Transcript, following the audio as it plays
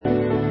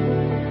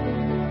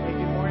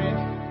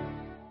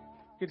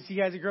Good to see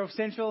you guys at Grove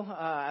Central.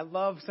 I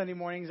love Sunday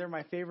mornings. They're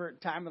my favorite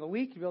time of the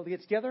week to be able to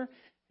get together.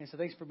 And so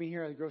thanks for being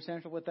here at Grove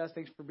Central with us.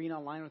 Thanks for being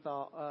online with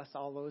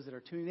all those that are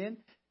tuning in.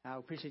 I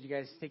appreciate you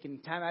guys taking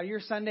time out of your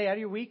Sunday, out of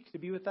your week to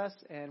be with us.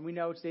 And we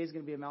know today is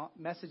going to be a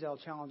message that will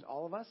challenge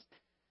all of us.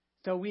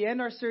 So we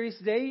end our series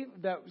today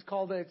that was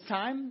called It's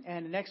Time.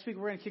 And next week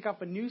we're going to kick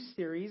off a new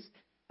series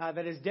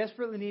that is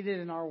desperately needed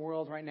in our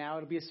world right now.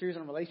 It'll be a series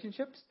on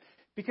relationships.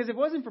 Because if it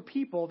wasn't for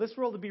people, this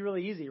world would be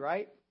really easy,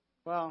 right?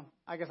 Well,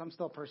 I guess I'm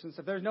still a person,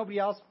 so if there's nobody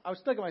else, I would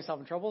still get myself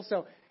in trouble,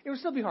 so it would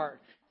still be hard.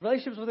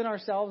 Relationships within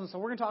ourselves, and so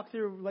we're going to talk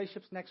through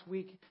relationships next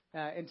week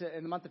in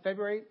the month of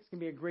February. It's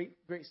going to be a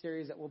great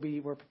series that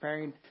we're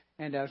preparing,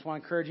 and I just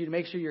want to encourage you to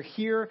make sure you're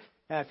here.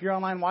 If you're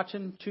online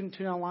watching, tune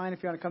online.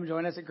 If you want to come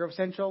join us at Grove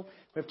Central,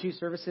 we have 2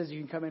 services. You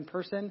can come in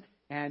person,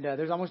 and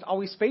there's almost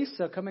always space,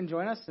 so come and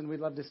join us, and we'd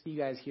love to see you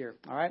guys here,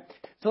 all right?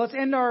 So let's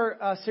end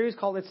our series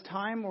called It's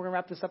Time. We're going to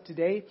wrap this up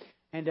today.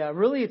 And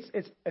really,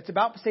 it's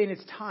about saying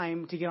it's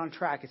time to get on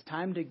track. It's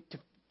time to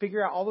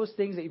figure out all those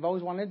things that you've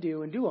always wanted to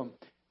do and do them,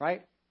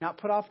 right? Not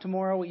put off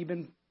tomorrow what you've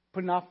been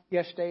putting off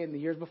yesterday and the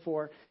years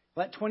before.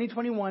 Let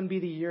 2021 be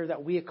the year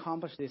that we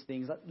accomplish these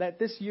things. Let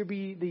this year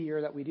be the year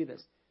that we do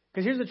this.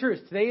 Because here's the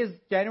truth. Today is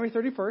January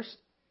 31st.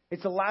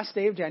 It's the last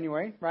day of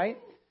January, right?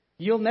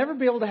 You'll never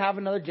be able to have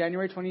another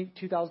January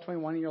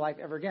 2021 in your life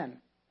ever again.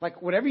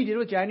 Like whatever you did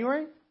with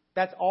January,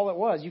 that's all it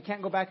was. You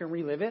can't go back and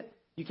relive it.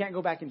 You can't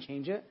go back and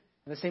change it.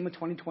 And the same with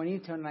 2020,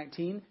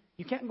 2019.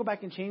 You can't go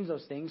back and change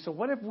those things. So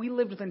what if we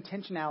lived with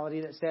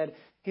intentionality that said,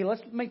 hey,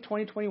 let's make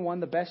 2021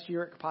 the best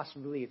year it could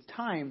possibly be. It's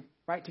time,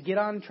 right, to get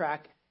on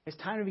track. It's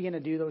time to begin to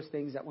do those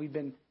things that we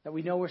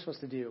know we're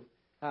supposed to do.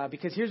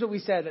 Because here's what we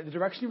said, that the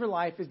direction of your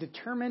life is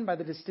determined by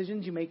the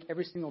decisions you make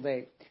every single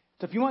day.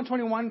 So if you want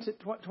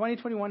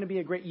 2021 to be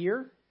a great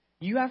year,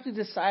 you have to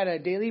decide on a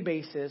daily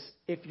basis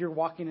if you're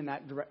walking in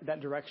that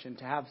direction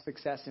to have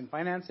success in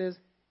finances,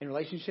 in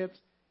relationships.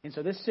 And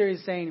so this series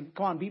is saying,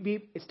 come on, beep,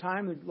 beep, it's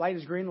time, the light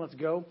is green, let's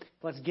go.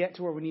 Let's get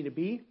to where we need to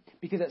be.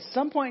 Because at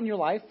some point in your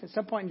life, and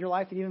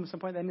even at some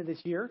point at the end of this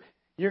year,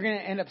 you're going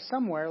to end up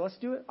somewhere. Let's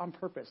do it on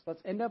purpose.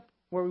 Let's end up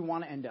where we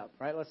want to end up,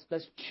 right?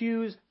 Let's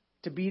choose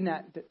to be in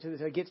that,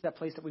 to get to that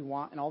place that we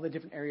want in all the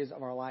different areas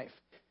of our life.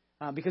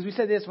 Because we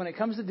said this, when it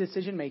comes to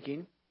decision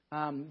making,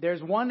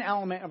 there's one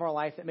element of our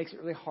life that makes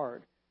it really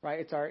hard, right?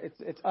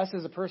 It's us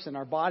as a person,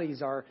 our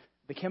bodies,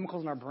 the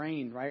chemicals in our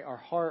brain, right? Our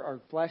heart, our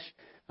flesh,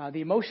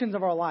 the emotions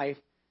of our life,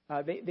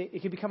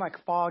 it can become like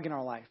fog in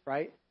our life,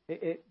 right?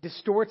 It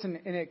distorts and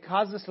it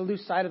causes us to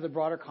lose sight of the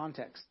broader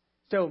context.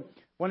 So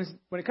when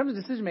it comes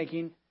to decision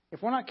making,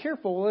 if we're not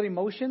careful, we'll let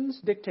emotions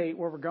dictate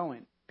where we're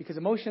going. Because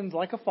emotions,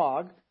 like a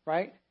fog,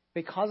 right?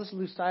 They cause us to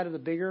lose sight of the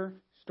bigger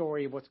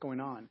story of what's going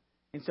on.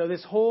 And so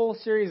this whole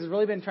series has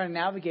really been trying to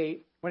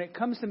navigate when it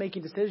comes to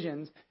making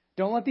decisions.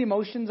 Don't let the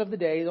emotions of the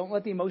day, don't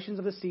let the emotions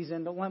of the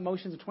season, don't let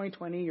emotions of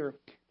 2020 or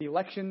the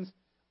elections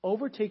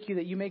overtake you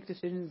that you make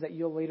decisions that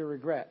you'll later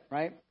regret,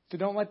 right? So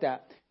don't let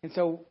that. And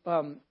so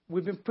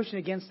we've been pushing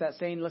against that,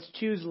 saying let's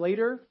choose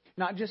later,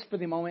 not just for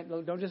the moment.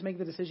 Don't just make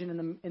the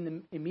decision in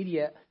the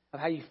immediate of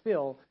how you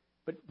feel,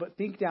 but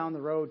think down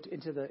the road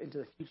into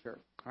the future,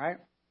 all right?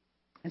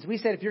 And so we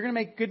said if you're going to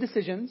make good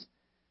decisions,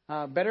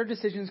 better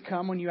decisions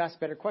come when you ask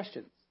better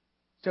questions.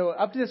 So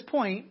up to this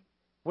point,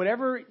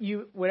 whatever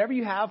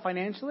you have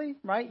financially,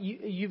 right,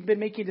 you've been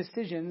making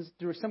decisions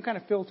through some kind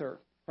of filter,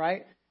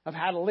 right, of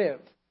how to live.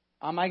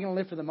 Am I going to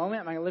live for the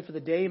moment? Am I going to live for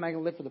the day? Am I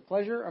going to live for the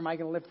pleasure? Or am I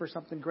going to live for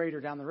something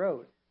greater down the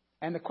road?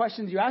 And the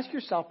questions you ask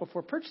yourself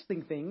before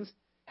purchasing things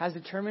has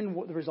determined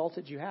what the results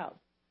that you have.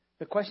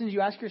 The questions you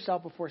ask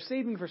yourself before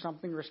saving for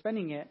something or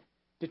spending it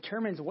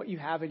determines what you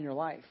have in your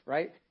life,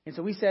 right? And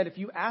so we said if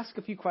you ask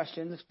a few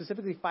questions,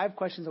 specifically 5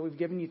 questions that we've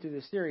given you through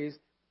this series,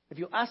 if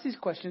you ask these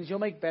questions, you'll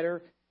make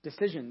better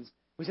decisions.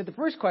 We said the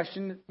first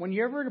question, when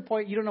you're ever at a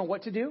point you don't know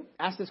what to do,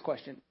 ask this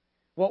question.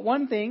 What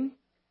one thing,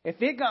 if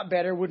it got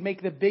better, would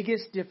make the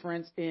biggest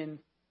difference in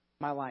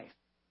my life?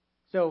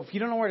 So if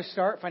you don't know where to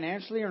start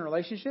financially or in a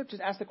relationship,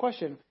 just ask the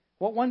question,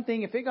 what one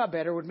thing, if it got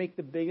better, would make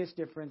the biggest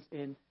difference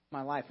in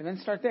my life? And then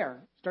start there.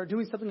 Start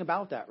doing something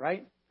about that,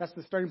 right? That's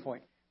the starting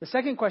point. The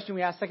second question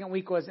we asked second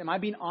week was, am I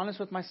being honest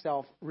with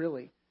myself,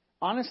 really?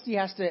 Honesty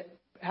has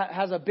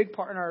a big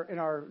part in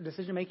our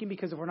decision making,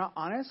 because if we're not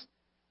honest,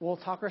 we'll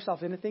talk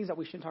ourselves into things that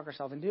we shouldn't talk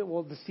ourselves into.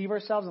 We'll deceive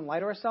ourselves and lie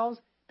to ourselves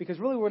because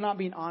really we're not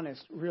being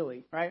honest,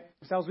 really, right?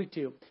 So that was week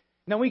 2.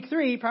 Now, week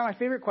 3, probably my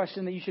favorite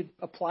question that you should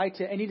apply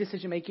to any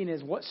decision making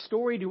is, what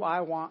story do I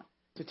want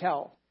to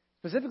tell?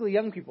 Specifically,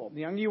 young people.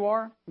 The younger you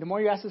are, the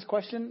more you ask this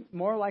question,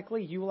 more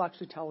likely you will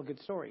actually tell a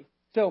good story.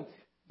 So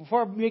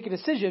before you make a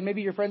decision,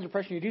 maybe your friends are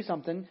pressuring you to do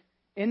something.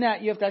 In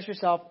that, you have to ask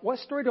yourself, what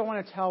story do I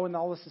want to tell when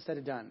all this is said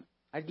and done?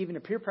 I'd give in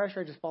to peer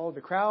pressure. I just followed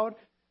the crowd.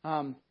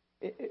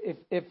 If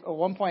at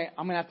one point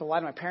I'm going to have to lie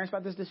to my parents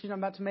about this decision I'm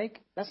about to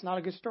make, that's not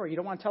a good story. You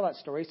don't want to tell that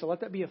story, so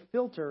let that be a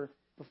filter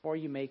before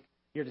you make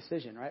your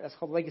decision, right? That's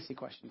called legacy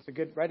question.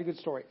 Write a good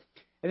story.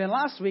 And then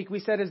last week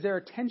we said, is there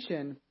a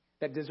tension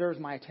that deserves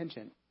my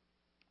attention?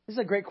 This is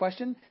a great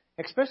question,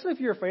 especially if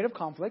you're afraid of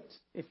conflict,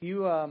 if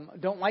you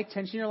don't like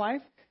tension in your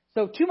life.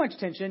 So too much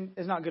tension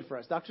is not good for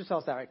us. Doctors tell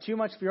us that, right? Too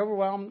much, if you're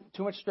overwhelmed,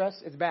 too much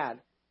stress, it's bad.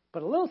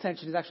 But a little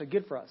tension is actually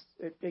good for us.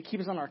 It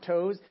keeps us on our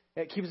toes.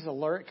 It keeps us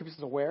alert. It keeps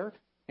us aware.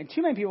 And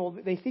too many people,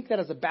 they think that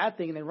as a bad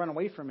thing and they run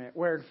away from it,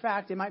 where in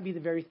fact it might be the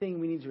very thing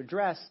we need to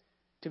address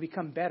to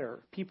become better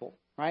people,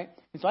 right?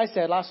 And so I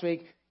said last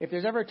week, if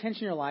there's ever a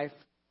tension in your life,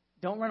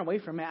 don't run away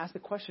from it. Ask the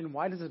question,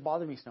 why does this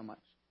bother me so much?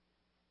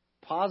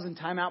 Pause and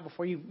time out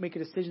before you make a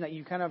decision that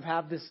you kind of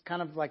have this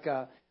kind of like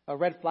a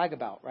red flag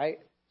about, right?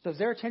 So is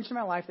there a tension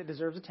in my life that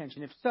deserves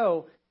attention? If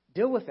so,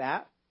 deal with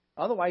that.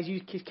 Otherwise, you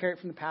carry it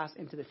from the past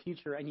into the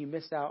future and you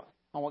miss out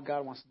on what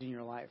God wants to do in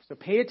your life. So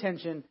pay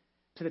attention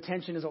to the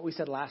tension is what we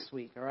said last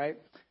week, all right?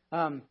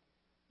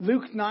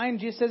 Luke 9,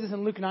 Jesus says this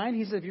in Luke 9.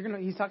 He says,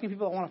 he's talking to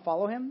people that want to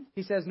follow him.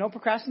 He says, no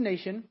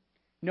procrastination,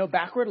 no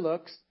backward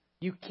looks.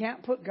 You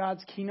can't put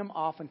God's kingdom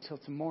off until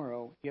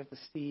tomorrow. You have to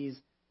seize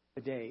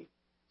the day.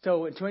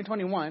 So in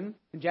 2021,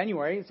 in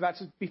January, it's about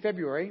to be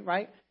February,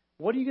 right?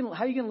 How are you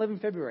going to live in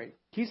February?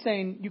 He's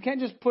saying you can't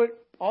just put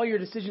all your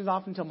decisions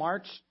off until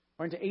March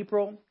or into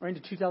April or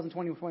into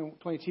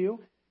 2022.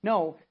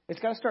 No, it's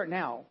got to start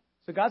now.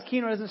 So God's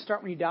kingdom doesn't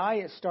start when you die.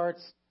 It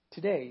starts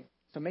today.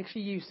 So make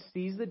sure you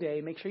seize the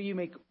day. Make sure you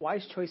make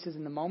wise choices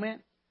in the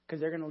moment because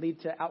they're going to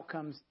lead to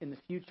outcomes in the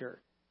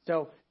future.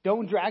 So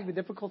don't drag the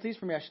difficulties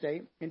from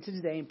yesterday into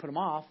today and put them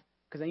off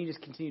because then you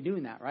just continue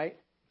doing that, right?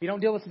 If you don't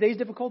deal with today's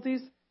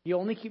difficulties, you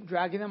only keep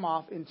dragging them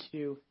off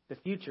into the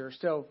future.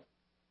 So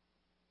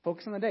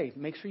focus on the day.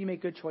 Make sure you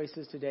make good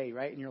choices today,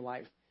 right, in your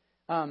life.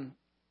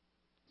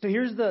 So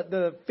here's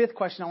the fifth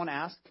question I want to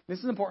ask. This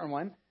is an important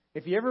one.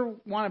 If you ever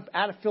want to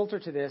add a filter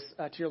to this,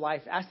 to your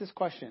life, ask this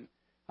question.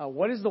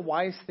 What is the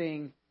wise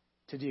thing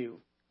to do?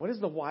 What is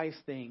the wise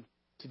thing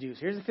to do? So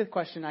here's the fifth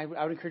question I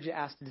would encourage you to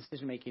ask the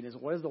decision making is,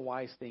 what is the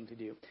wise thing to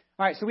do?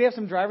 All right, so we have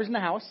some drivers in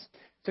the house.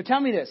 So tell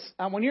me this.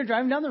 When you're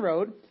driving down the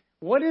road,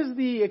 what is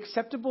the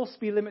acceptable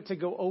speed limit to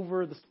go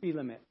over the speed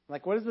limit?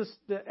 Like, what is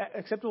the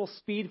acceptable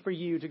speed for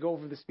you to go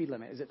over the speed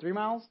limit? Is it 3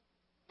 miles?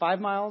 5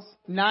 miles?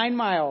 9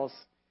 miles?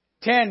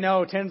 10?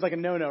 No, 10's like a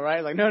no-no,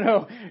 right? Like,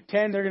 no,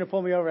 10, they're going to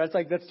pull me over.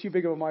 That's too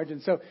big of a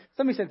margin. So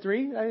somebody said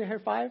 3. I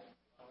heard 5?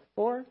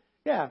 4?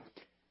 Yeah.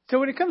 So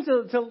when it comes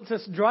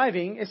to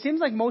driving, it seems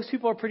like most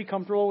people are pretty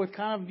comfortable with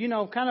kind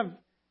of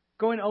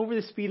going over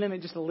the speed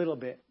limit just a little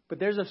bit. But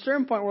there's a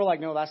certain point where we're like,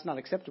 no, that's not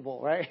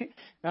acceptable, right?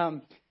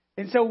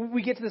 And so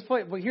we get to this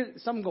point. But here,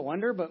 some go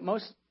under, but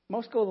most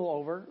go a little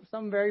over.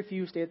 Some very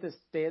few stay at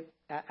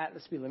the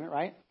speed limit,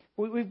 right?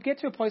 We get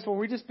to a place where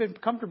we've just been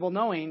comfortable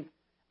knowing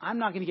I'm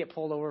not going to get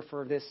pulled over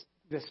for this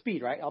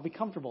speed, right? I'll be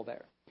comfortable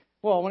there.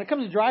 Well, when it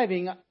comes to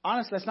driving,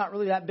 honestly, that's not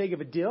really that big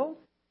of a deal.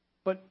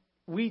 But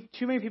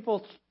too many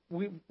people,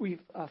 we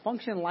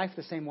function in life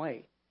the same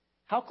way.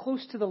 How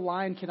close to the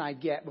line can I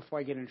get before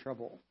I get in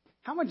trouble?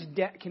 How much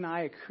debt can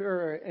I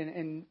incur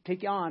and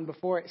take on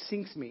before it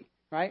sinks me,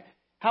 right?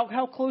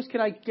 How close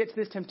can I get to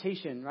this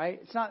temptation, right?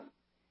 It's not,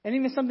 and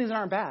even some things that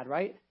aren't bad,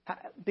 right?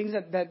 Things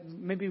that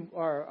maybe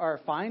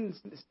are fine.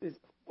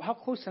 How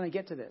close can I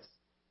get to this?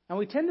 And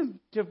we tend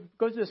to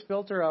go through this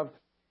filter of,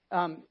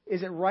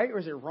 is it right or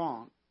is it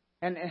wrong?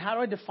 And how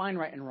do I define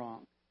right and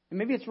wrong? And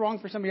maybe it's wrong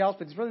for somebody else,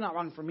 but it's really not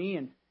wrong for me.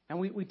 And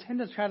we tend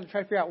to try to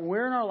figure out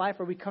where in our life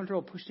are we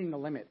comfortable pushing the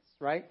limits,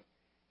 right?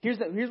 Here's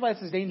why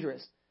this is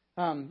dangerous.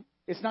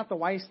 It's not the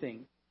wise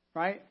thing,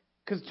 right?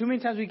 Because too many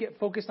times we get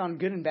focused on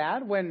good and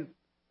bad when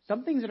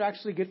some things that are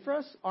actually good for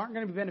us aren't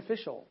going to be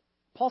beneficial.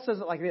 Paul says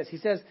it like this. He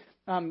says,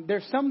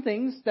 there's some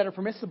things that are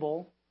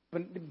permissible,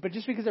 but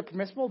just because they're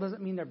permissible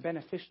doesn't mean they're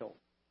beneficial.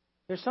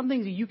 There's some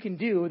things that you can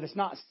do that's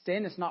not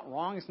sin, it's not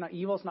wrong, it's not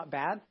evil, it's not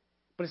bad,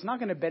 but it's not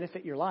going to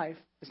benefit your life.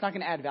 It's not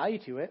going to add value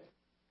to it.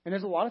 And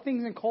there's a lot of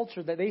things in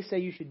culture that they say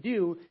you should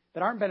do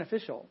that aren't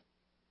beneficial.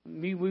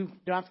 We don't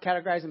have to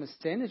categorize them as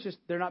sin. It's just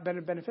they're not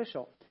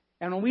beneficial.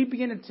 And when we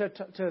begin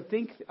to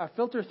think,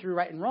 filter through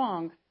right and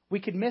wrong, we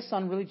could miss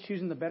on really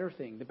choosing the better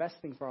thing, the best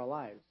thing for our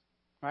lives,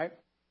 right?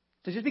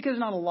 So just because there's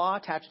not a law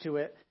attached to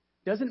it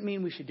doesn't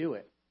mean we should do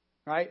it,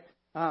 right?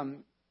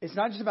 It's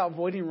not just about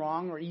avoiding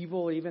wrong or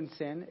evil or even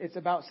sin. It's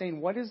about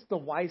saying, what is the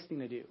wise thing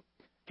to do?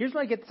 Here's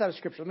where I get this out of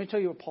Scripture. Let me tell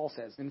you what Paul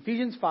says. In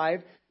Ephesians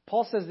 5,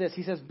 Paul says this.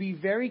 He says, be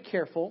very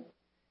careful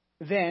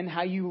then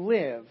how you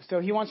live. So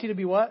he wants you to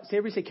be what? Say,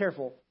 everybody say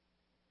careful.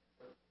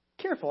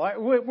 Careful. All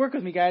right? Work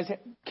with me, guys.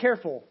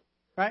 Careful,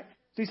 right?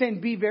 So he's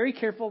saying, be very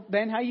careful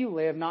then how you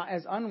live, not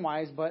as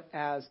unwise, but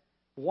as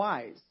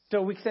wise.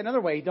 So we can say another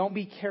way, don't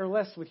be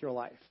careless with your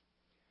life.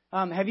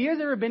 Have you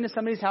guys ever been to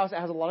somebody's house that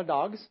has a lot of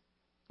dogs,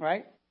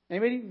 right?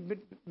 Anybody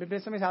been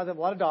to somebody's house that has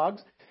a lot of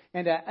dogs?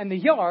 And the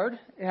yard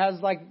has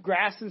like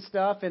grass and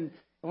stuff. And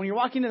when you're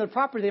walking into the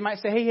property, they might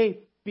say, hey,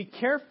 be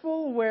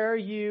careful where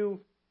you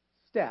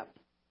step.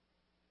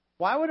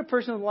 Why would a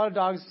person with a lot of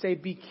dogs say,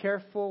 be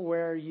careful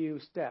where you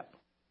step?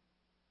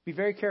 Be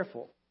very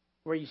careful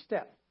where you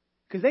step.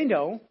 Because they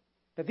know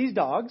that these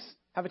dogs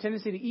have a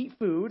tendency to eat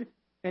food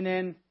and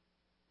then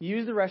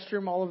use the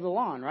restroom all over the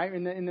lawn, right,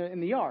 in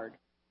the yard.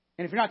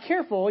 And if you're not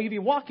careful, you'd be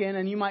walking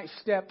and you might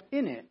step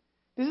in it.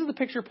 This is the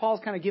picture Paul's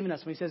kind of giving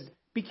us when he says,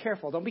 be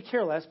careful. Don't be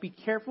careless. Be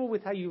careful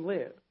with how you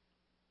live,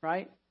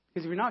 right?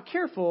 Because if you're not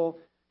careful,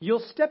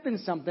 you'll step in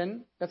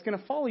something that's going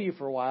to follow you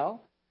for a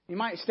while. You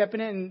might step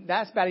in it, and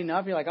that's bad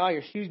enough. You're like, oh,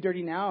 your shoe's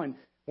dirty now. And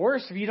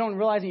worse, if you don't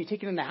realize it, you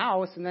take it in the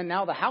house, and then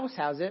now the house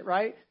has it,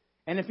 right?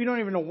 And if you don't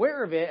even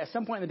aware of it, at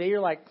some point in the day,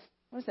 you're like,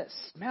 what is that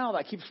smell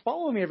that keeps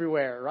following me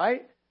everywhere,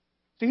 right?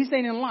 So he's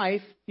saying in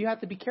life, you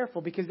have to be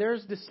careful because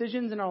there's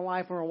decisions in our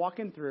life when we're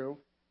walking through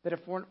that if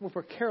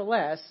we're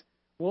careless,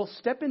 we'll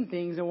step in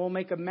things and we'll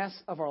make a mess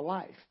of our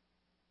life.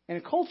 And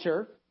in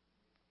culture,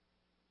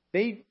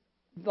 a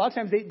lot of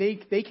times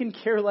they can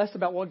care less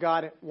about what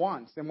God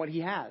wants and what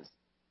he has.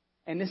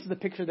 And this is the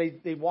picture.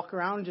 They walk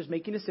around just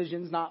making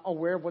decisions, not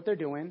aware of what they're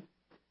doing,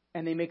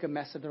 and they make a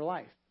mess of their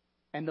life.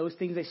 And those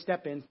things they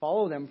step in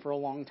follow them for a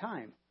long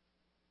time.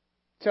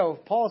 So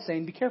Paul is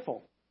saying, be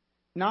careful.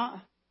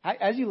 Not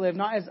as you live,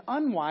 not as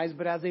unwise,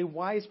 but as a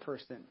wise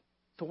person.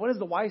 So what is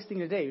the wise thing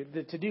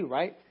to do,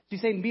 right?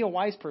 He's saying be a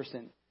wise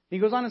person. He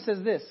goes on and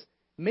says this,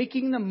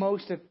 making the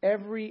most of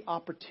every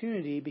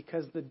opportunity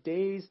because the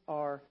days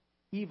are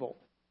evil.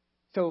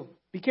 So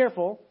be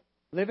careful.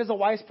 Live as a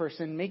wise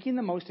person, making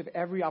the most of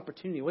every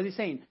opportunity. What is he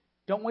saying?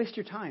 Don't waste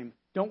your time.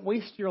 Don't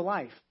waste your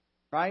life,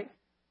 right?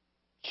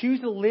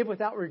 Choose to live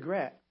without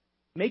regret.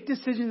 Make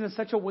decisions in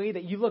such a way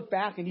that you look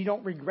back and you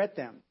don't regret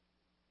them.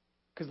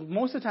 Because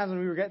most of the times when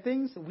we regret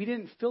things, we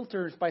didn't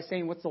filter by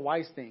saying, what's the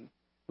wise thing?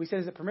 We said,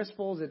 is it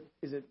permissible?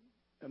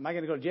 Am I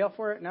going to go to jail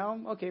for it? No?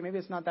 Okay, maybe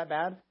it's not that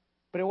bad.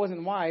 But it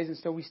wasn't wise, and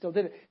so we still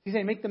did it. He's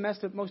saying, make the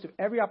most of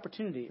every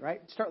opportunity,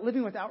 right? Start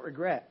living without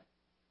regret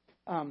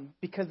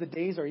because the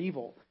days are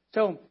evil.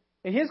 So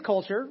in his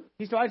culture,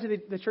 he's talking to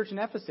the church in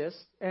Ephesus,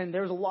 and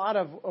there was a lot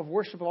of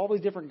worship of all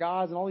these different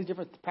gods and all these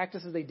different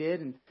practices they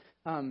did.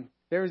 And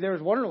there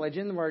was one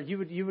religion where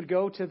you would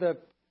go to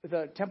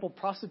the temple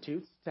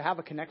prostitutes to have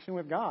a connection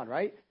with God,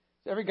 right?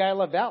 So every guy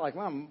loved that. Like,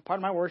 well, part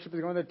of my worship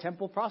is going to the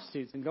temple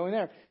prostitutes and going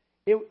there.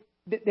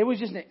 It was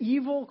just an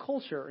evil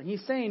culture. And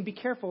he's saying, be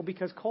careful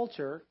because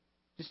culture,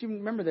 just even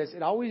remember this,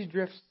 it always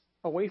drifts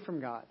away from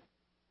God.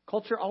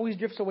 Culture always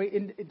drifts away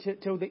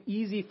to the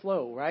easy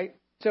flow, right?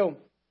 So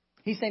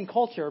he's saying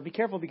culture, be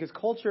careful because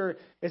culture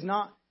is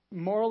not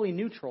morally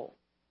neutral.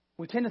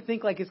 We tend to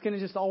think like it's going to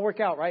just all work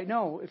out, right?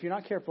 No, if you're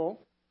not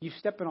careful, you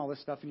step in all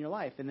this stuff in your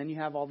life, and then you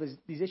have all these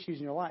issues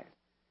in your life.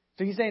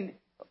 So he's saying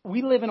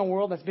we live in a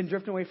world that's been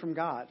drifting away from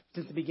God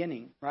since the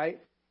beginning, right?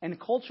 And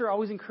culture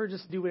always encourages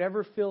us to do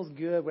whatever feels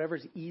good, whatever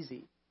is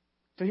easy.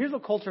 So here's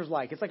what culture is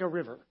like. It's like a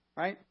river,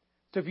 right?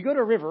 So if you go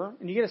to a river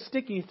and you get a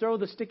stick and you throw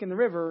the stick in the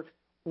river,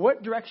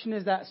 what direction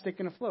is that stick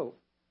going to float?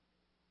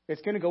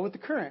 It's going to go with the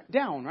current,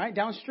 down, right?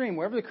 Downstream,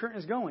 wherever the current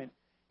is going.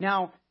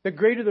 Now, the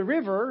greater the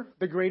river,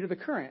 the greater the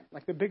current.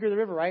 Like the bigger the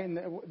river, right? And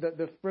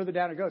the further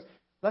down it goes.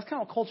 That's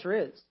kind of what culture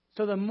is.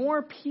 So the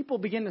more people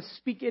begin to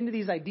speak into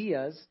these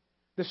ideas,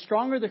 the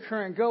stronger the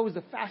current goes,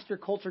 the faster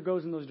culture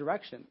goes in those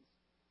directions.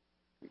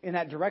 In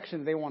that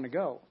direction they want to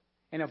go.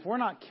 And if we're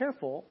not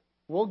careful,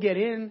 we'll get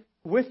in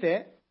with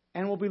it,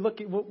 and we'll be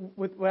looking,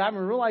 without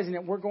even realizing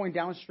it, we're going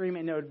downstream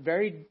in a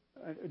very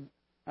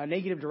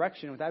negative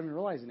direction without even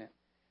realizing it.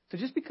 So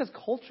just because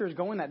culture is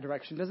going that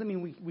direction doesn't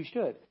mean we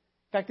should.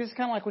 In fact, this is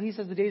kind of like when he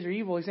says the days are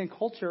evil. He's saying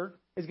culture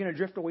is going to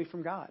drift away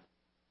from God.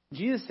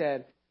 Jesus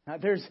said,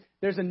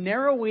 there's a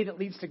narrow way that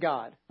leads to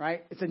God,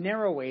 right? It's a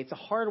narrow way. It's a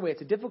hard way.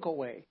 It's a difficult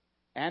way.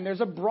 And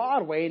there's a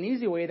broad way, an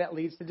easy way that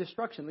leads to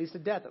destruction, leads to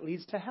death, that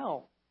leads to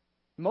hell.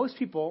 Most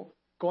people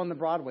go on the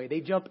broad way. They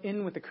jump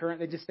in with the current.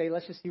 They just say,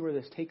 let's just see where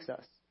this takes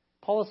us.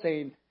 Paul is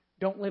saying,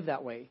 don't live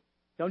that way.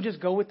 Don't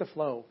just go with the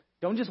flow.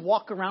 Don't just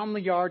walk around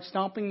the yard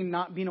stomping and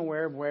not being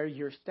aware of where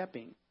you're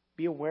stepping.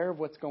 Be aware of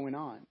what's going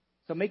on.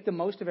 So make the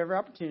most of every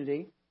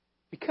opportunity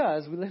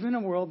because we live in a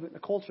world, a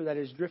culture that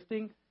is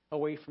drifting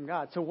away from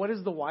God. So what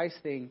is the wise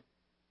thing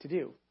to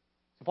do?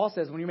 So Paul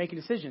says when you're making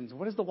decisions,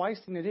 what is the wise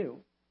thing to do?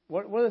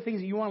 What are the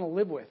things that you want to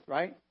live with,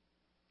 right?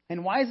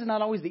 And why is it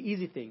not always the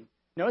easy thing?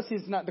 Notice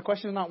the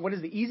question is not what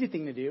is the easy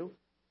thing to do,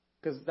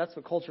 because that's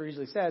what culture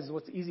usually says.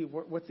 What's the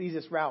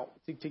easiest route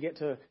to get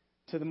to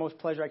the most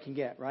pleasure I can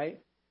get, right?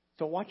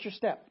 So watch your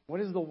step. What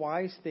is the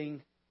wise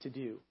thing to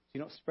do? So you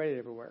don't spread it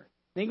everywhere.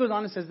 Then he goes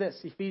on and says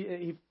this.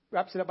 He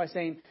wraps it up by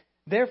saying,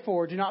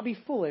 therefore, do not be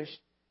foolish,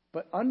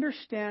 but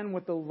understand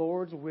what the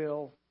Lord's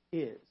will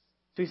is.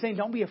 So he's saying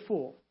don't be a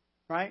fool,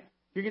 right?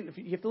 You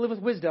have to live with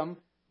wisdom.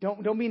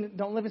 Don't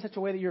live in such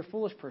a way that you're a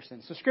foolish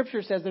person. So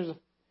Scripture says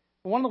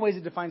one of the ways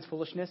it defines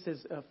foolishness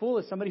is a fool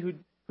is somebody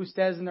who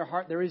says in their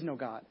heart there is no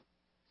God.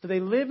 So they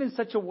live in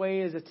such a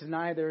way as to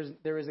deny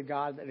there is a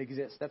God that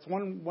exists. That's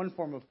one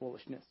form of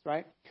foolishness,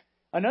 right?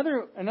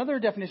 Another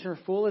definition of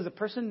fool is a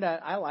person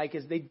that I like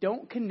is they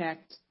don't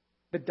connect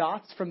the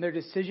dots from their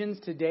decisions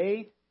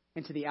today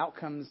into the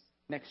outcomes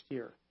next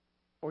year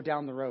or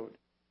down the road.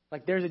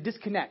 Like there's a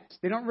disconnect.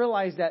 They don't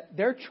realize that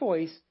their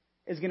choice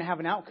is going to have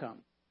an outcome.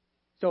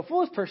 So a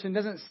foolish person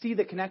doesn't see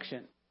the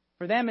connection.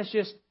 For them,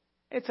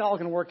 it's all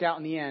going to work out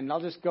in the end.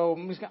 I'll just go,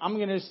 I'm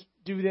going to just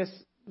do this,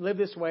 live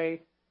this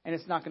way, and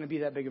it's not going to be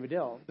that big of a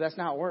deal. But that's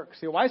not how it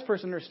works. See, a wise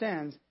person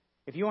understands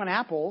if you want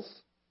apples,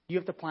 you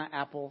have to plant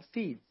apple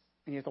seeds,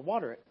 and you have to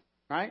water it,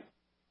 right?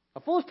 A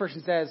foolish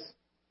person says,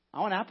 I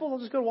want apples. I'll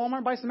just go to Walmart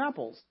and buy some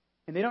apples.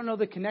 And they don't know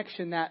the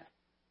connection that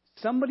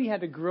somebody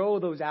had to grow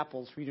those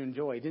apples for you to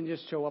enjoy. It didn't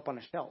just show up on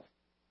a shelf.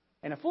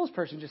 And a foolish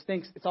person just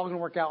thinks it's all going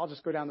to work out. I'll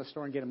just go down to the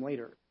store and get them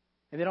later.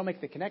 And they don't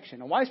make the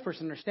connection. A wise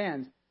person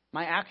understands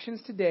my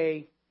actions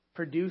today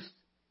produce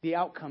the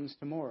outcomes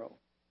tomorrow.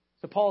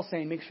 So Paul's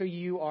saying, make sure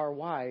you are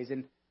wise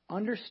and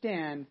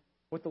understand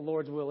what the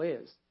Lord's will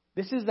is.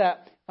 This is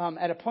that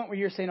at a point where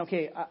you're saying,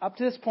 okay, up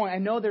to this point, I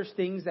know there's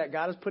things that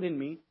God has put in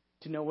me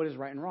to know what is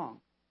right and wrong.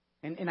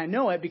 And I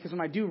know it because when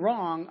I do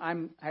wrong,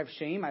 I have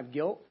shame, I have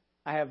guilt,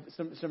 I have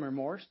some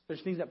remorse.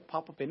 There's things that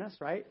pop up in us,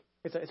 right?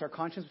 It's our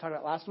conscience we talked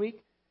about last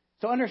week.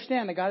 So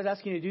understand that God is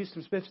asking you to do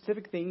some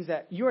specific things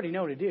that you already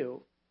know to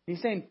do. And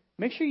He's saying,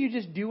 make sure you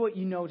just do what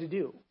you know to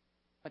do.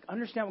 Like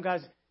understand what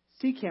God's,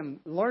 seek Him,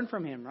 learn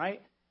from Him,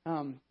 right?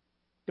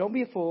 Don't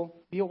be a fool,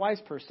 be a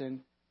wise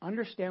person.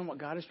 Understand what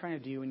God is trying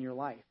to do in your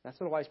life. That's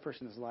what a wise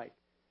person is like.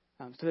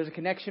 So there's a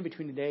connection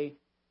between today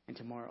and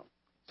tomorrow.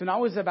 So when I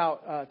was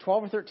about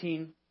 12 or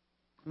 13,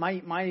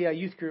 my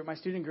youth group, my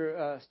student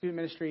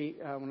ministry,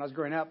 when I was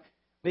growing up,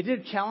 they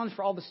did a challenge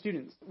for all the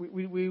students.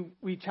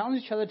 We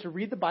challenged each other to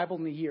read the Bible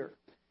in a year.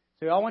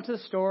 So we all went to the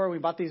store. We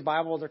bought these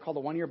Bibles. They're called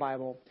the One Year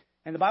Bible.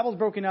 And the Bible is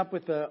broken up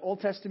with the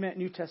Old Testament,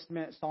 New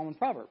Testament, Psalm, and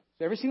Proverb.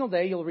 So every single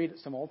day you'll read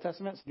some Old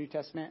Testament, some New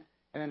Testament,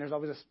 and then there's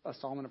always a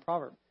Psalm and a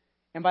Proverb.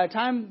 And by the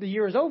time the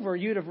year is over,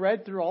 you'd have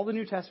read through all the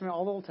New Testament,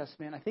 all the Old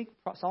Testament. I think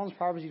Psalms,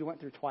 Proverbs you went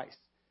through twice.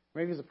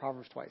 Maybe it was the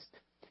Proverbs twice.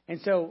 And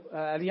so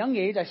at a young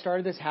age, I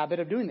started this habit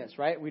of doing this,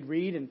 right? We'd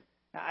read, and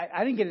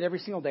I didn't get it every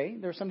single day.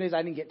 There were some days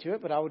I didn't get to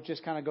it, but I would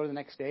just kind of go to the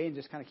next day and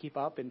just kind of keep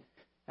up. And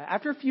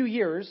after a few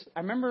years,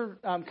 I remember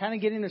kind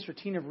of getting this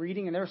routine of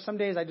reading. And there were some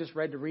days I just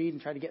read to read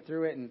and tried to get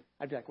through it. And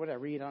I'd be like, what did I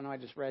read? I don't know. I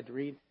just read to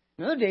read.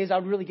 And other days I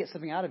would really get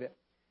something out of it.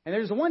 And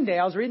there was one day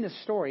I was reading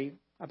this story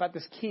about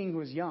this king who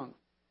was young.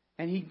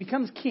 And he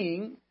becomes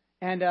king.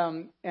 And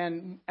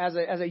as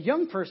a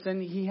young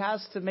person, he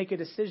has to make a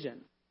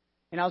decision.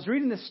 And I was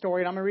reading this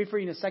story, and I'm going to read for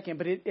you in a second,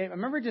 but I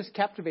remember it just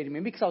captivating me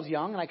because I was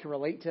young and I could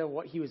relate to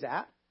what he was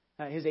at,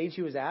 his age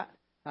he was at.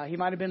 He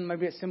might have been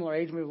maybe a similar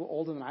age, maybe a little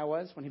older than I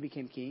was when he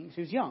became king. So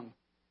he was young.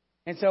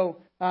 And so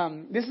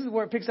this is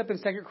where it picks up in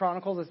 2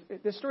 Chronicles.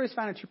 This story is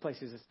found in two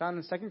places. It's found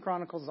in 2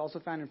 Chronicles. It's also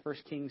found in 1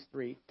 Kings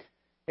 3.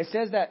 It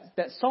says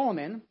that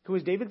Solomon, who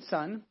was David's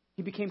son,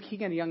 he became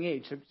king at a young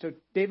age. So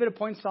David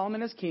appoints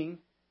Solomon as king.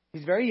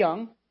 He's very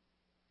young.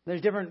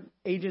 There's different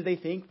ages they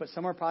think, but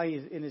some are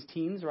probably in his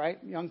teens,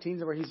 right? Young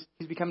teens where he's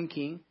becoming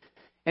king.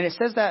 And it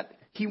says that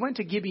he went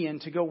to Gibeon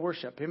to go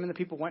worship. Him and the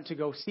people went to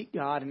go seek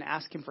God and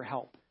ask Him for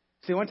help.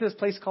 So they went to this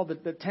place called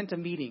the tent of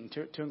meeting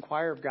to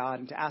inquire of God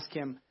and to ask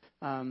Him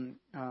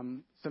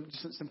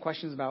some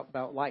questions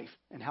about life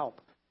and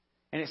help.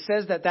 And it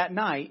says that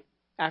night,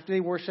 after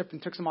they worshipped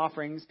and took some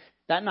offerings,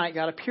 that night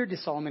God appeared to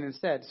Solomon and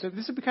said, so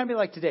this would kind of be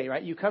like today,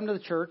 right? You come to the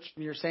church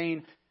and you're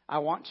saying, I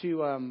want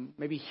to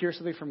maybe hear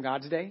something from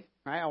God today.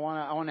 Right, I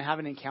want to have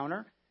an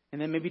encounter,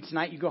 and then maybe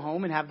tonight you go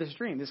home and have this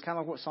dream. This is kind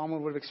of like what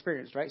Solomon would have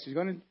experienced, right? So he's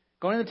going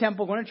to the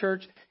temple, going to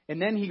church,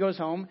 and then he goes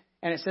home,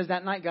 and it says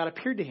that night God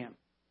appeared to him.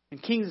 In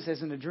Kings it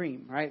says in a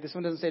dream, right? This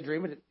one doesn't say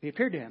dream, but he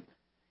appeared to him,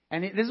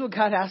 and this is what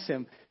God asked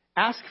him: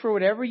 ask for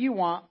whatever you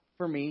want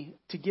for me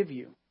to give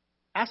you.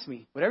 Ask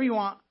me whatever you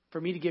want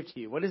for me to give to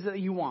you. What is it that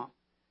you want?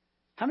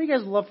 How many of you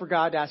guys would love for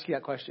God to ask you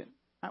that question?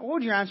 What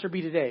would your answer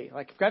be today?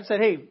 Like if God said,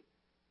 "Hey,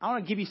 I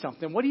want to give you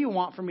something. What do you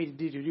want for me to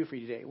do for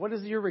you today? What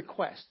is your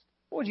request?"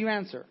 What would you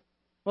answer?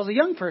 Well, as a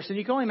young person,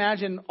 you can only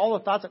imagine all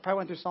the thoughts that probably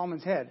went through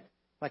Solomon's head.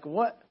 Like,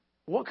 what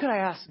could I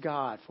ask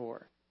God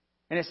for?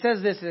 And it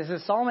says this. It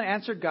says, Solomon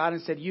answered God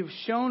and said, "You've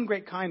shown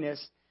great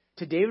kindness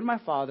to David my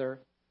father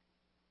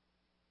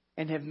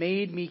and have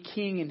made me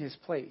king in his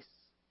place."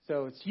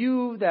 So it's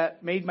you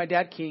that made my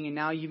dad king, and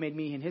now you made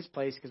me in his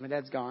place because my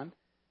dad's gone.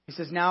 He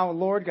says, "Now,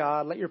 Lord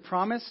God, let your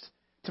promise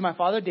to my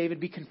father David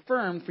be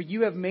confirmed, for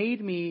you have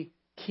made me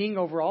king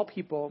over all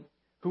people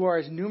who are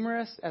as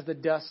numerous as the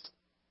dust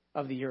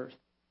of the earth."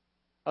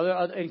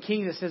 In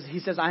Kings, he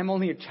says, "I'm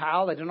only a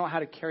child. I don't know how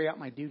to carry out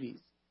my duties."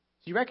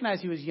 So you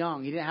recognize he was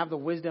young. He didn't have the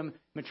wisdom,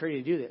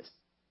 maturity to do this.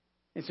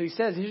 And so he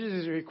says, here's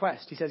his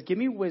request. He says, "Give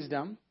me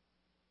wisdom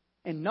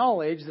and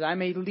knowledge that I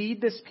may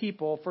lead this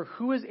people, for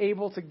who is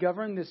able to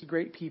govern this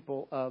great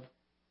people of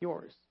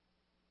yours?"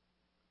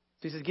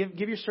 So he says,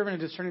 give your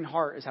servant a discerning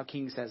heart, is how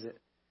King says it,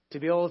 to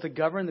be able to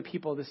govern the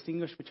people,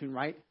 distinguish between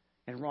right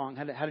and wrong,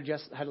 how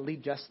to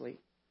lead justly.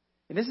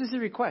 And this is his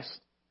request.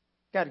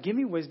 God, give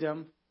me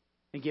wisdom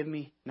and give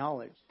me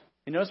knowledge.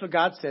 And notice what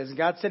God says.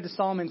 God said to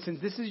Solomon, "Since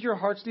this is your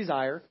heart's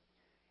desire,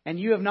 and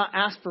you have not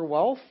asked for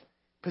wealth,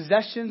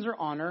 possessions, or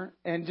honor,"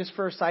 and just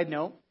for a side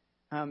note,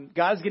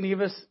 God's going to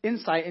give us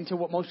insight into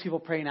what most people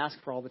pray and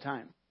ask for all the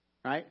time,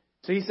 right?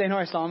 So he's saying, all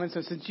right, Solomon,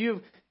 so since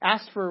you've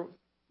asked for,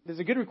 there's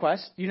a good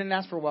request. You didn't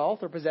ask for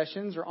wealth or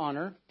possessions or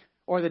honor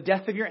or the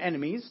death of your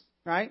enemies,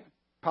 right?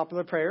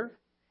 Popular prayer.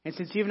 And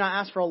since you have not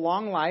asked for a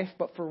long life,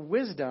 but for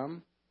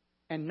wisdom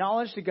and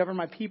knowledge to govern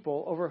my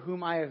people over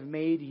whom I have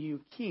made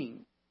you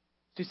king.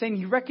 So he's saying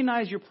you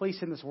recognize your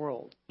place in this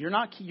world. You're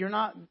not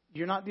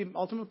the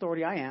ultimate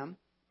authority. I am,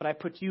 but I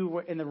put you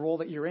in the role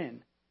that you're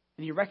in.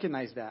 And you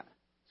recognize that.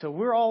 So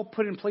we're all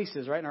put in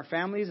places, right, in our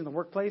families, in the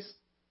workplace,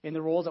 in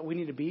the roles that we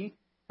need to be.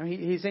 And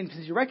he's saying,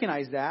 because you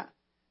recognize that,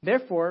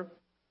 therefore,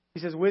 he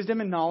says, wisdom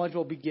and knowledge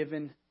will be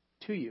given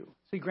to you.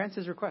 So he grants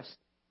his request.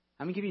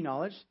 I'm going to give you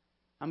knowledge.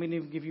 I'm going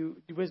to give you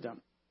wisdom.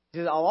 He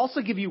says, I'll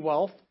also give you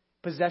wealth,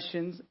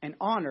 possessions, and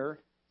honor.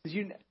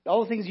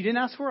 All the things you didn't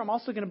ask for, I'm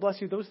also going to bless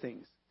you with those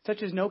things,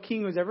 such as no king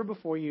who was ever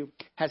before you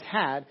has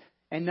had,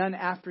 and none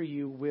after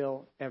you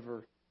will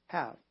ever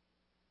have.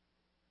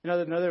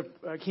 Another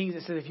king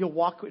that says, if you'll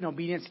walk in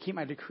obedience to keep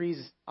my decrees,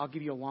 I'll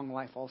give you a long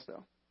life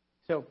also.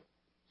 So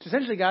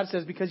essentially God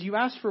says, because you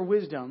asked for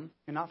wisdom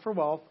and not for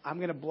wealth, I'm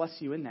going to bless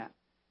you in that.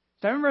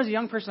 So I remember as a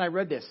young person, I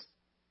read this.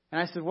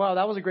 And I said, wow,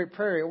 that was a great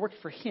prayer. It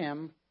worked for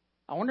him.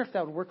 I wonder if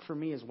that would work for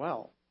me as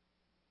well.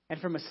 And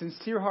from a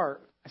sincere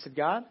heart, I said,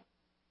 God,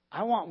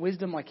 I want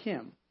wisdom like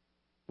him.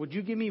 Would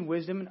you give me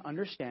wisdom and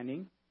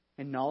understanding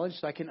and knowledge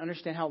so I can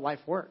understand how life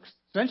works?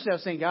 Eventually I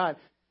was saying, God,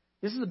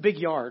 this is a big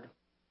yard.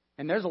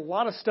 And there's a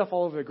lot of stuff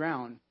all over the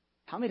ground.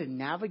 Help me to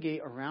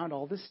navigate around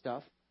all this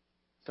stuff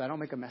so I don't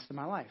make a mess of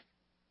my life.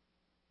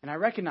 And I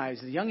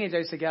recognized at a young age,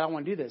 I said, God, I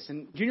want to do this.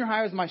 And junior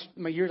high was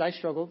my years I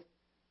struggled.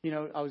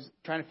 I was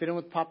trying to fit in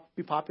with,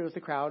 be popular with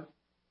the crowd.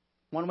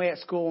 One way at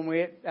school, one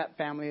way at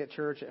family, at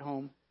church, at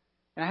home.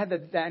 And I had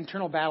that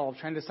internal battle of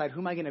trying to decide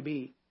who am I going to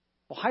be.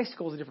 Well, high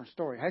school is a different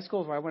story. High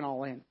school is where I went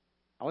all in.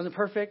 I wasn't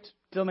perfect,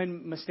 still made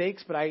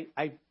mistakes, but I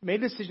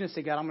made a decision to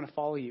say, God, I'm going to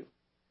follow you.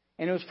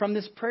 And it was from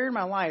this prayer in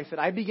my life that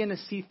I began to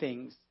see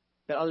things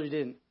that others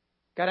didn't.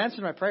 God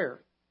answered my prayer.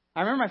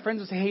 I remember my friends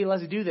would say, hey,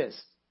 Leslie, do this.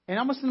 And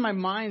almost in my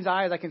mind's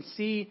eyes, I can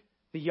see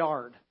the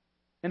yard.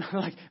 And I'm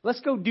like,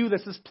 let's go do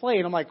this. Let's play.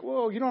 And I'm like,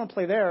 whoa, you don't want to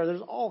play there.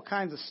 There's all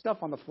kinds of stuff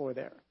on the floor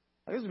there.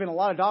 There's been a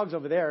lot of dogs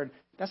over there, and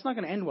that's not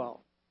going to end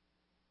well.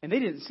 And they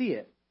didn't see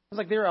it. It was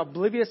like they were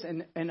oblivious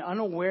and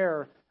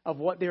unaware of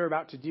what they were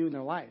about to do in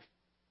their life.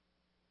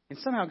 And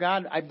somehow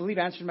God, I believe,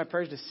 answered my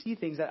prayers to see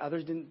things that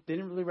others didn't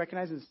really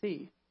recognize and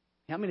see.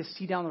 He helped me to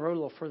see down the road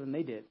a little further than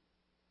they did.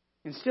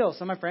 And still,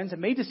 some of my friends have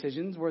made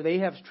decisions where they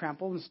have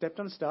trampled and stepped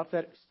on stuff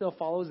that still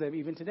follows them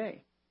even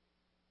today.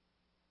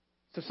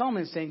 So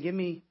Solomon is saying, give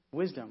me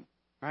wisdom,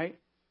 right?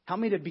 Help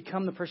me to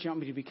become the person you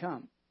want me to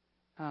become.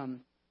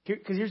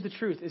 Because here's the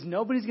truth, is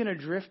nobody's going to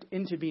drift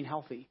into being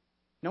healthy.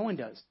 No one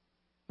does.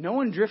 No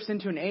one drifts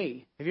into an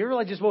A. Have you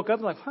ever just woke up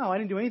and wow, I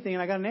didn't do anything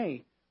and I got an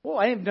A. Well,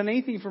 I haven't done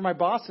anything for my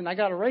boss and I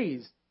got a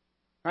raise.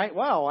 Right?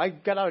 Wow, I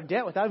got out of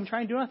debt without even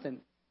trying to do nothing.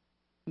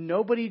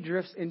 Nobody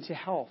drifts into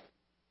health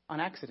on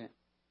accident.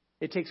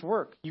 It takes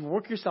work. You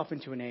work yourself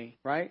into an A,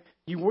 right?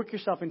 You work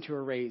yourself into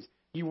a raise.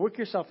 You work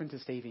yourself into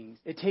savings.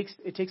 It takes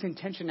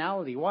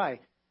intentionality. Why?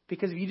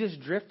 Because if you just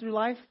drift through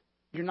life,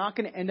 you're not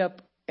going to end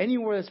up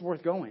anywhere that's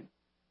worth going.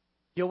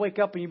 You'll wake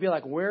up and you'll be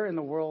like, where in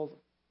the world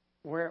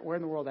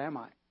am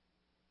I?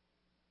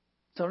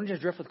 So don't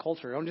just drift with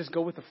culture. Don't just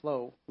go with the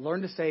flow.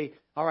 Learn to say,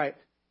 all right,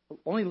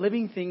 only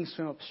living things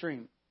swim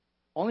upstream.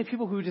 Only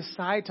people who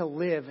decide to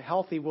live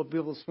healthy will be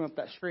able to swim up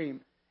that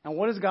stream. And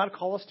what does God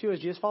call us to as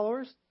Jesus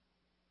followers?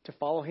 To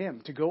follow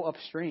him, to go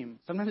upstream.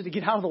 Sometimes to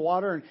get out of the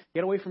water and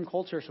get away from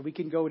culture so we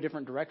can go a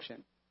different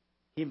direction.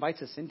 He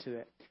invites us into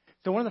it.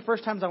 So one of the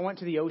first times I went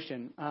to the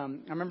ocean, I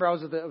remember I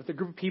was with a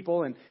group of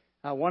people, and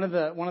one of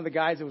the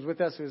guys that was with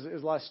us was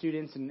a lot of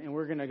students, and we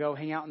were going to go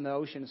hang out in the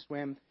ocean and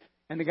swim.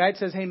 And the guide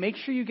says, hey, make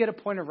sure you get a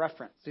point of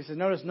reference. He says,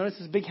 notice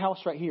this big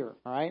house right here,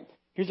 all right?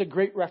 Here's a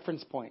great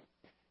reference point.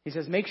 He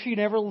says, make sure you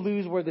never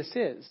lose where this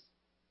is.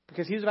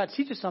 Because he was about to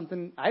teach us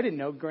something I didn't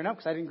know growing up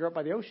because I didn't grow up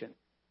by the ocean.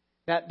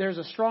 That there's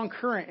a strong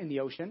current in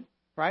the ocean,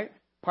 right?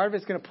 Part of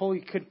it's going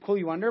to could pull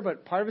you under,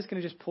 but part of it's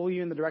going to just pull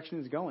you in the direction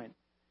it's going. And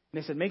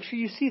they said, make sure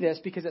you see this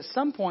because at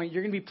some point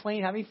you're going to be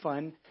playing, having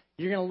fun.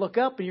 You're going to look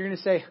up and you're going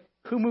to say,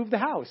 who moved the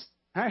house?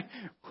 Right?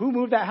 Who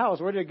moved that house?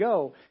 Where did it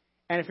go?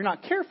 And if you're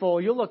not careful,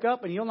 you'll look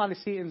up and you'll not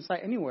see it in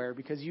sight anywhere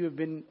because you have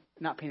been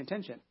not paying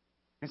attention.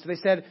 And so they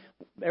said,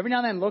 every now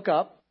and then look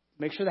up,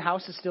 make sure the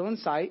house is still in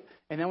sight.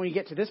 And then when you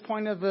get to this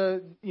point of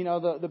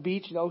the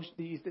beach,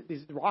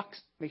 these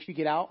rocks, make sure you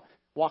get out,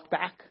 walk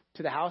back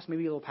to the house,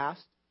 maybe a little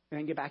past, and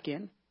then get back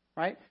in,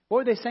 right? What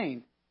were they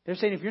saying? They're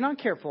saying if you're not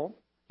careful,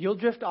 you'll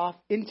drift off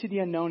into the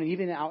unknown and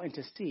even out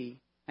into sea,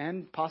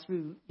 and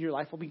possibly your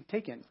life will be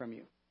taken from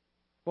you.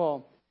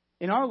 Well,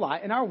 in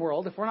our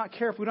world, if we're not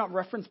careful, we don't have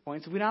reference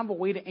points, if we don't have a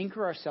way to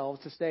anchor ourselves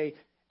to say,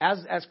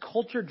 as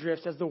culture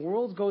drifts, as the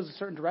world goes a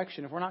certain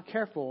direction, if we're not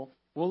careful,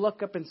 we'll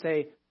look up and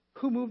say,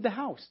 who moved the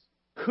house?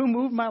 Who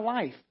moved my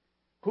life?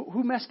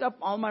 Who messed up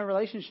all my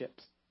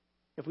relationships?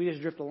 If we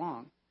just drift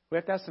along. We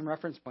have to have some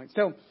reference points.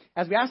 So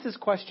as we ask this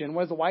question,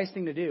 what is the wise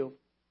thing to do?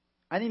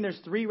 I think there's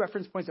 3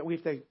 reference points that we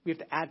have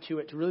to add to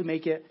it to really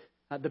make it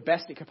the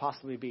best it could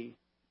possibly be,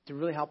 to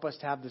really help us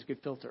to have this good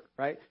filter,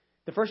 right?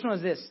 The first one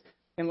is this.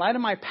 In light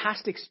of my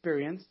past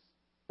experience,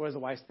 what is the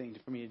wise thing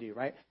for me to do,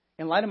 right?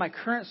 In light of my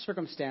current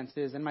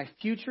circumstances and my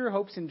future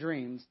hopes and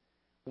dreams,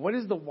 what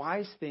is the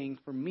wise thing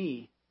for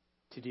me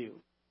to do?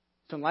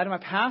 So in light of my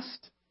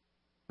past,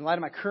 in light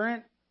of my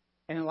current,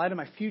 and in light of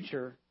my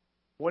future,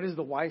 what is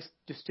the wise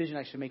decision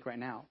I should make right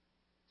now?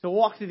 So we'll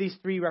walk through these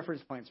 3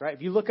 reference points, right?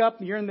 If you look up,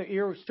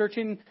 you're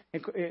searching,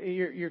 and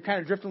you're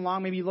kind of drifting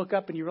along. Maybe you look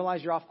up and you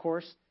realize you're off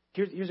course.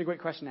 Here's a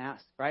great question to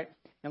ask, right?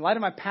 In light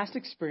of my past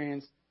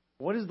experience,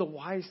 what is the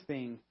wise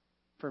thing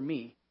for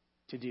me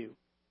to do?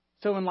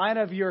 So in light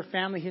of your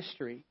family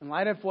history, in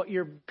light of what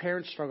your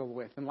parents struggled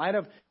with, in light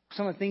of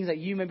some of the things that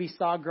you maybe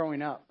saw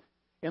growing up,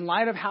 in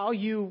light of how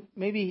you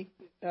maybe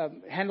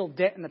handled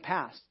debt in the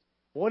past,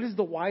 what is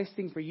the wise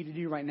thing for you to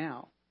do right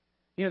now?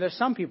 You know, there's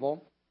some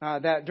people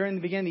that during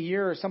the beginning of the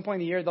year or some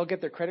point in the year, they'll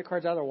get their credit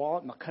cards out of their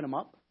wallet and they'll cut them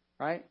up,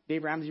 right?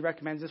 Dave Ramsey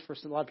recommends this for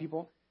a lot of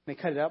people. They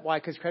cut it up. Why?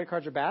 Because credit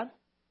cards are bad?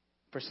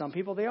 For some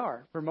people, they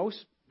are. For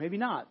most, maybe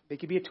not. They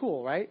could be a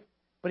tool, right?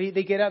 But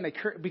they get out and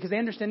because they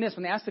understand this.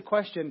 When they ask the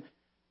question,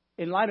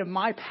 in light of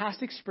my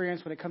past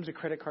experience when it comes to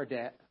credit card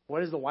debt,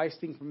 what is the wise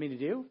thing for me to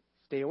do?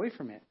 Stay away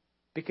from it.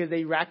 Because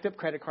they racked up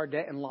credit card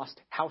debt and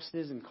lost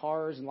houses and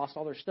cars and lost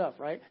all their stuff,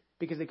 right?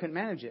 Because they couldn't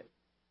manage it.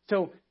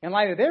 So in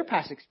light of their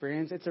past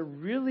experience, it's a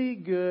really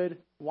good,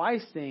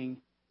 wise thing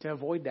to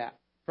avoid that.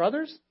 For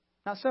others,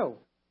 not so.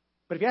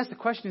 But if you ask the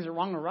question, is it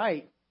wrong or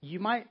right, you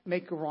might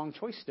make a wrong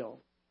choice still.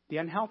 The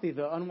unhealthy,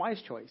 the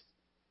unwise choice.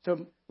 So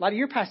in light of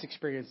your past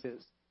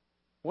experiences,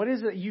 what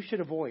is it you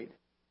should avoid?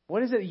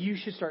 What is it you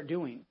should start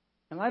doing?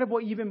 In light of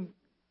what you've been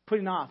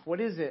putting off,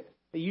 what is it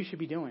that you should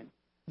be doing?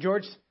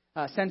 George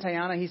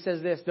Santayana, he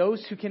says this: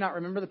 those who cannot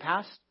remember the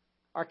past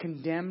are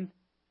condemned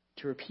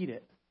to repeat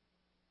it.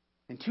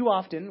 And too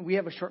often, we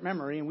have a short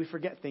memory and we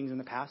forget things in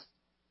the past.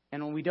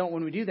 And when we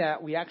do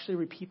that, we actually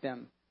repeat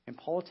them in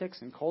politics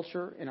and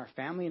culture, in our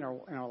family, in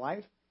our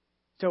life.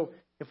 So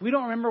if we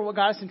don't remember what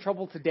got us in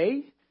trouble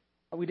today,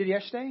 what we did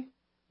yesterday,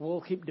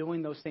 we'll keep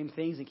doing those same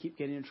things and keep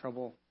getting in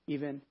trouble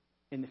even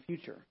in the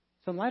future.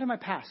 So in light of my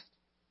past,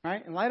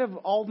 right, in light of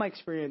all of my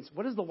experience,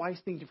 what is the wise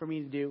thing for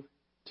me to do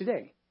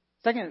today?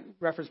 Second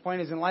reference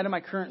point is in light of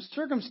my current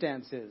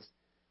circumstances,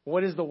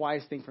 what is the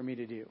wise thing for me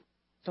to do?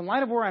 So in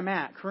light of where I'm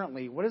at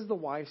currently, what is the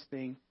wise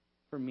thing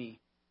for me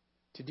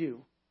to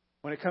do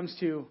when it comes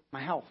to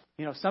my health?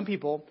 You know, some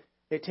people,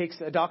 it takes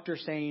a doctor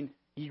saying,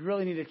 you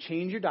really need to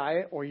change your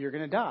diet or you're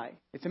going to die.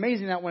 It's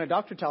amazing that when a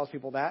doctor tells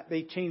people that,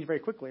 they change very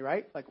quickly,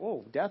 right? Like,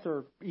 whoa, death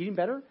or eating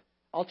better?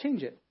 I'll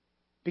change it.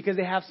 Because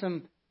they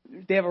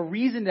have a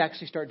reason to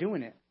actually start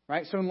doing it,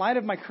 right? So in light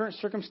of my current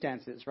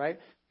circumstances, right?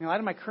 In light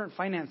of my current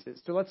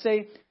finances. So let's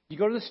say you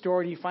go to the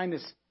store and you find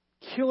this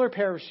killer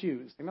pair of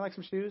shoes. Anybody like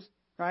some shoes,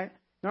 right?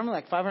 Normally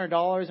like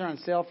 $500, they're on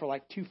sale for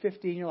like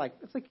 $250, and you're like,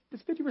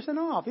 it's 50%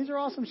 off. These are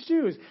awesome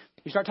shoes.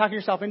 You start talking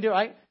yourself into it,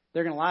 right?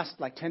 They're going to last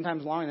like 10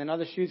 times longer than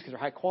other shoes because they're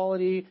high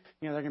quality.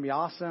 You know, they're going to be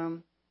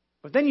awesome.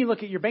 But then you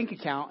look at your bank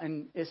account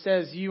and it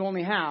says you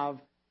only have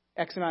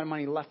X amount of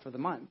money left for the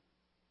month.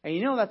 And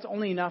you know that's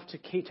only enough to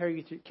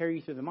carry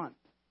you through the month.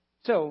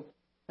 So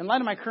in light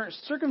of my current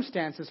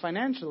circumstances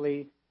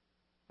financially,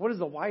 what is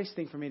the wise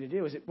thing for me to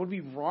do? Would it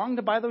be wrong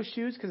to buy those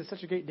shoes because it's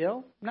such a great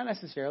deal? Not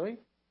necessarily,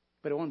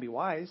 but it wouldn't be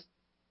wise.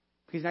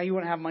 Because now you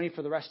wouldn't have money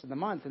for the rest of the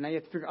month. And now you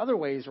have to figure other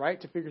ways, right,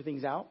 to figure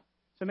things out.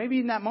 So maybe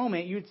in that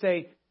moment you would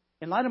say,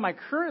 in light of my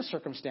current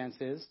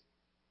circumstances,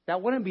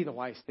 that wouldn't be the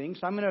wise thing.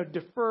 So I'm going to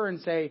defer and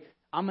say,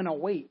 I'm going to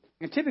wait.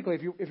 And typically,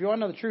 if you want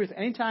to know the truth,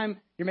 anytime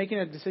you're making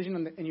a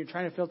decision and you're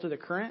trying to filter the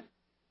current,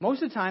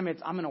 most of the time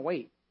it's, I'm going to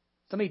wait.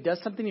 Somebody does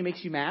something that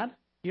makes you mad,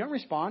 you don't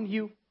respond,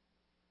 you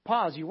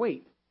pause, you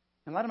wait.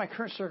 In light of my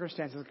current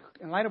circumstances,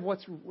 in light of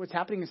what's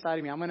happening inside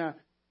of me, I'm going to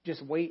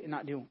just wait and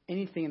not do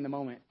anything in the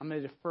moment. I'm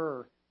going to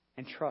defer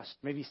and trust,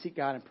 maybe seek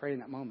God and pray in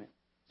that moment.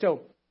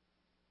 So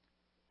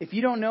if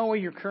you don't know where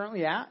you're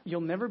currently at,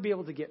 you'll never be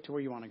able to get to where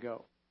you want to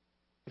go.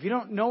 If you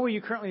don't know where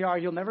you currently are,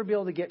 you'll never be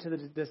able to get to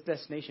this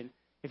destination.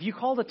 If you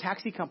called a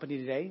taxi company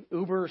today,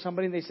 Uber or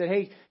somebody, and they said,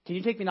 hey, can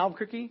you take me to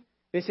Albuquerque?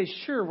 They say,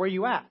 sure, where are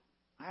you at?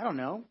 I don't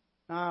know.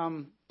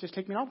 Just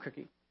take me to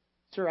Albuquerque.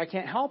 Sir, I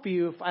can't help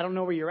you if I don't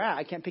know where you're at.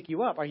 I can't pick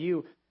you up. Are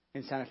you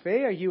in Santa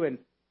Fe? Are you in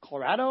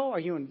Colorado? Are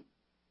you in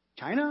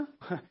China?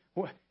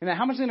 And then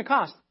how much is it going to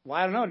cost? Well,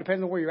 I don't know. It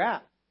depends on where you're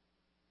at.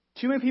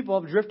 Too many people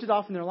have drifted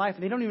off in their life,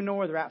 and they don't even know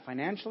where they're at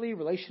financially,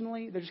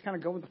 relationally. They just kind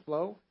of go with the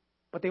flow.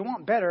 But they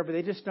want better, but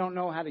they just don't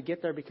know how to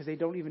get there because they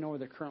don't even know where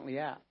they're currently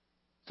at.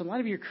 So in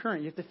light of your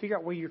current, you have to figure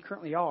out where you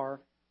currently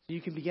are so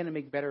you can begin to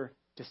make better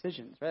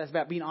decisions. Right? That's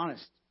about being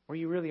honest, where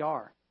you really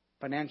are,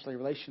 financially,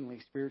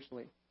 relationally,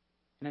 spiritually.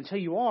 And until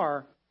you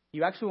are,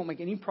 you actually won't make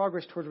any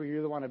progress towards where you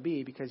really want to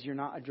be because you're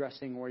not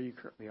addressing where you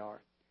currently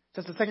are.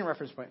 So that's the second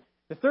reference point.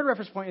 The third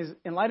reference point is,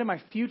 in light of my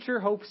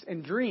future hopes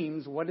and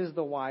dreams, what is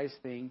the wise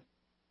thing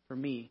for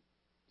me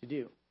to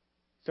do?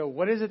 So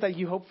what is it that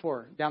you hope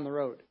for down the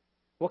road?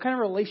 What kind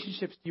of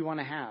relationships do you want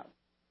to have?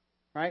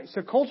 Right?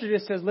 So culture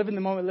just says live in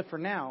the moment, live for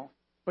now.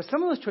 But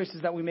some of those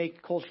choices that we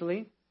make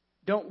culturally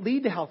don't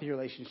lead to healthy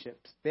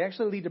relationships. They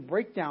actually lead to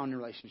breakdown in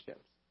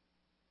relationships.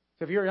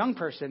 So if you're a young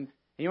person and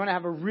you want to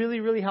have a really,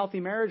 really healthy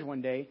marriage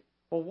one day,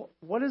 well,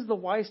 what is the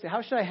wise thing?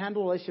 How should I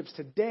handle relationships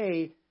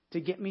today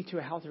to get me to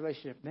a healthy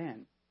relationship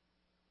then?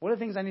 What are the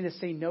things I need to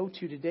say no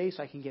to today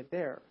so I can get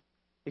there?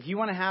 If you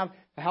want to have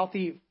a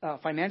healthy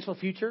financial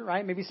future,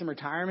 right? Maybe some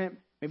retirement,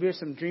 maybe there's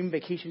some dream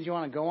vacations you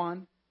want to go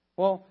on.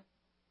 Well,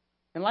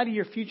 In light of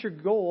your future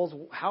goals,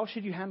 how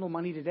should you handle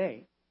money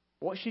today?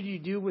 What should you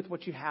do with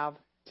what you have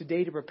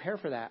today to prepare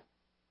for that?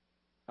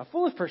 A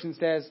foolish person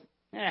says,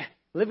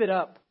 live it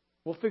up.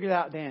 We'll figure it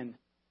out then.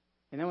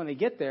 And then when they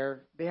get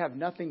there, they have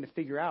nothing to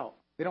figure out.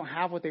 They don't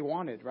have what they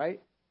wanted,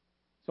 right?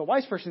 So a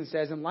wise person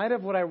says, in light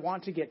of what I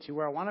want to get to,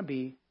 where I want to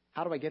be,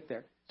 how do I get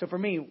there? So for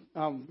me,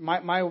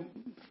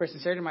 for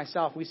sincerity to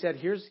myself, we said,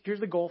 here's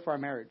the goal for our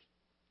marriage,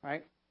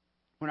 right?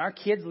 When our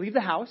kids leave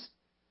the house,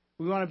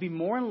 we want to be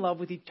more in love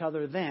with each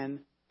other then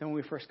than when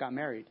we first got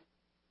married.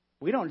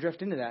 We don't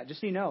drift into that.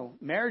 Just so you know,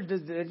 marriage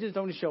just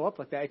don't show up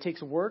like that. It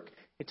takes work.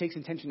 It takes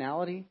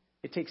intentionality.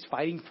 It takes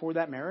fighting for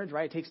that marriage,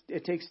 right?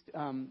 It takes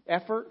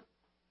effort.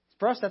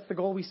 For us, that's the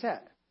goal we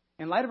set.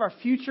 In light of our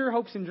future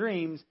hopes and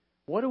dreams,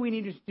 what do we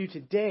need to do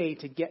today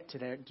to get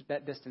to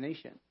that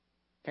destination?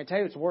 Can I tell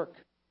you, it's work.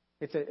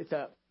 It's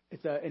a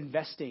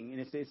investing,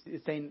 and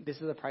it's saying this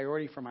is a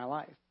priority for my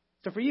life.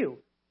 So for you,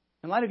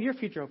 in light of your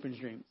future hopes and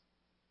dreams,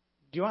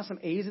 do you want some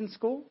A's in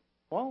school?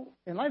 Well,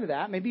 in light of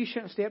that, maybe you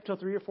shouldn't stay up till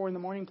 3 or 4 in the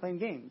morning playing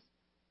games,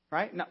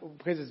 right? Not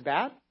because it's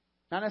bad,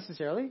 not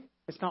necessarily.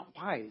 It's not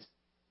wise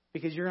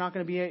because you're not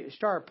going to be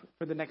sharp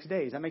for the next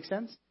day. Does that make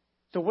sense?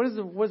 So what is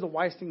the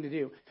wise thing to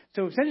do?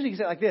 So essentially you can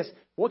say it like this: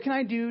 what can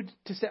I do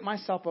to set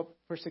myself up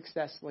for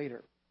success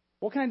later?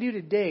 What can I do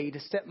today to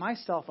set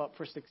myself up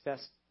for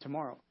success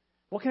tomorrow?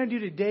 What can I do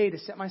today to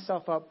set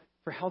myself up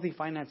for healthy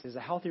finances,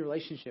 healthy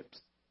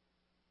relationships?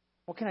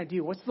 What can I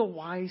do? What's the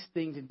wise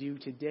thing to do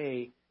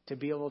today to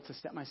be able to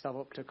set myself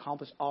up to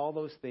accomplish all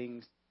those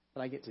things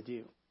that I get to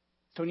do?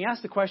 So when you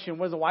ask the question,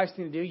 what is the wise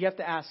thing to do? You have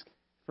to ask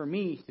for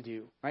me to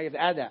do, right? You have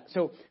to add that.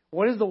 So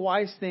what is the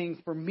wise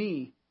thing for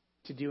me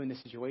to do in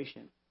this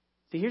situation?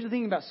 See, here's the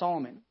thing about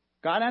Solomon.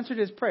 God answered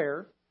his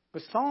prayer,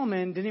 but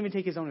Solomon didn't even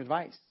take his own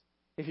advice.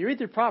 If you read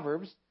through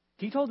Proverbs,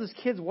 he told his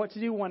kids what to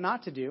do, what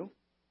not to do.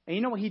 And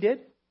you know what he did?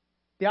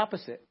 The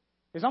opposite.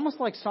 It's almost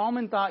like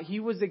Solomon thought he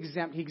was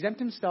exempt. He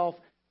exempted himself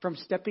from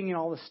stepping in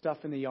all the stuff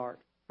in the yard,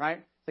 right?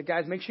 It's like,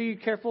 guys, make sure you're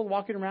careful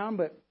walking around,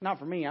 but not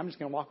for me. I'm just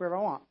going to walk wherever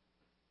I want.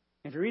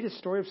 And if you read the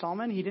story of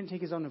Solomon, he didn't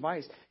take his own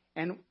advice.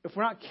 And if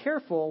we're not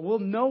careful, we'll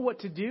know what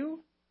to do,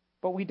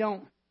 but we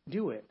don't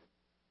do it.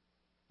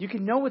 You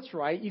can know what's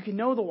right. You can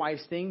know the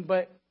wise thing,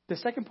 but the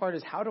second part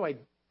is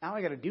now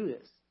I got to do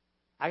this.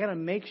 I got to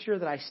make sure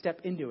that I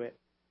step into it,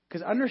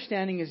 because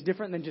understanding is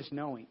different than just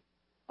knowing.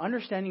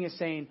 Understanding is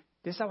saying,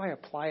 this is how I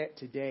apply it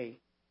today.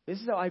 This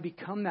is how I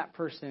become that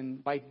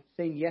person by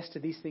saying yes to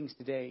these things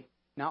today,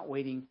 not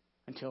waiting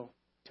until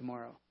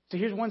tomorrow. So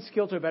here's one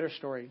skill to a better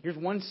story. Here's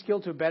one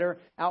skill to better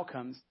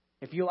outcomes.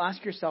 If you'll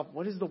ask yourself,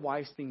 what is the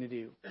wise thing to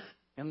do?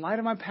 In light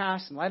of my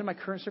past, in light of my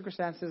current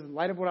circumstances, in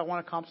light of what I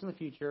want to accomplish in the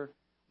future,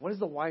 what is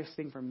the wise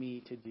thing for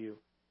me to do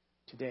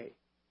today?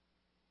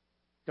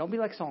 Don't be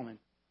like Solomon.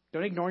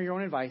 Don't ignore your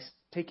own advice.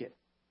 Take it.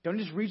 Don't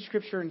just read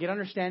Scripture and get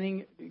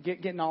understanding,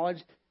 get knowledge.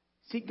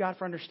 Seek God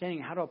for understanding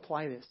how to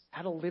apply this,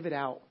 how to live it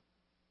out.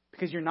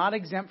 Because you're not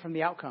exempt from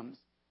the outcomes.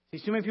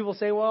 See, too many people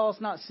say, well,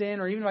 it's not sin,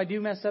 or even if I do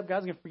mess up,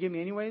 God's going to forgive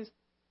me anyways.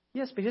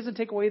 Yes, but He doesn't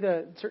take away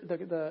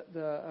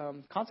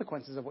the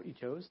consequences of what you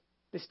chose.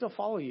 They still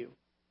follow you.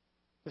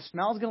 The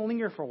smell's going to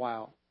linger for a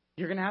while.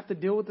 You're going to have to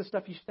deal with the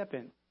stuff you step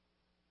in.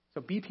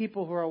 So be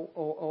people who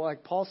are,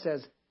 like Paul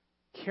says,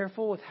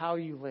 careful with how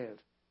you live.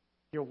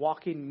 You're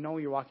walking, know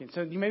you're walking.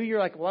 So maybe you're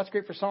like, well, that's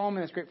great for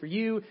Solomon, that's great for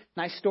you,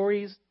 nice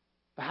stories.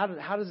 But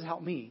how does it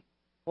help me?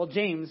 Well,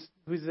 James,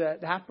 who's the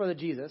half-brother of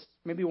Jesus,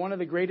 maybe one of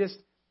the greatest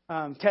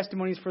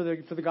testimonies for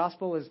the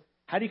gospel is,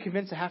 how do you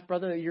convince a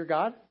half-brother that you're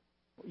God?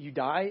 You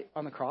die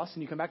on the cross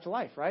and you come back to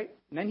life, right?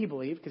 And then he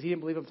believed, because he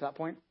didn't believe up to that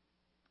point.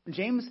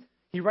 James,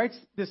 he writes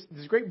this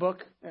great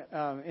book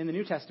in the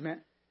New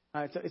Testament.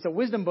 It's a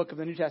wisdom book of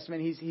the New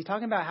Testament. He's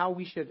talking about how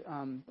we should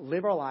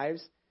live our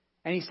lives.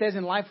 And he says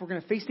in life we're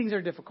going to face things that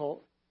are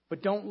difficult,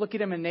 but don't look at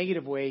them in a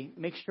negative way.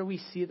 Make sure we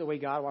see it the way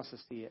God wants to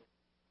see it.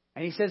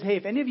 And he says, hey,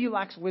 if any of you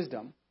lacks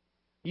wisdom,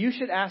 you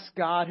should ask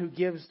God, who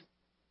gives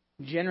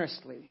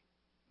generously.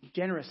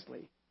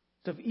 Generously.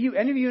 So if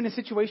any of you in a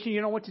situation you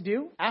don't know what to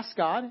do, ask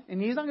God.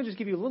 And He's not going to just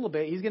give you a little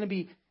bit. He's going to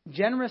be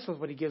generous with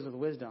what He gives with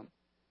wisdom.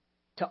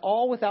 To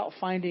all without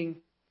finding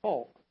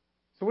fault.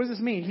 So what does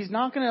this mean? He's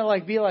not going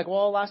to be like,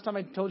 well, last time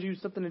I told you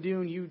something to do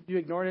and you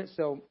ignored it,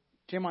 so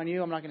shame on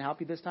you. I'm not going to help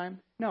you this time.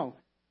 No.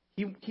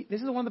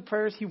 This is one of the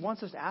prayers He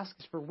wants us to ask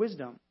is for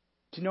wisdom,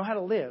 to know how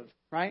to live,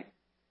 right?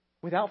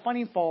 Without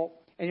finding fault,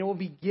 and it will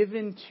be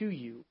given to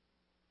you.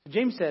 So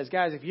James says,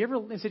 guys, if you're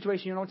ever in a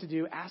situation you don't know what to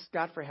do, ask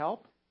God for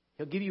help.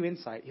 He'll give you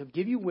insight. He'll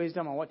give you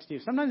wisdom on what to do.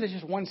 Sometimes it's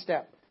just one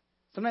step.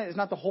 Sometimes it's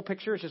not the whole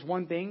picture. It's just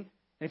one thing.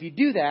 And if you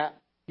do that,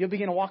 you'll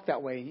begin to walk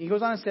that way. He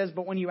goes on and says,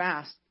 but when you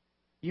ask,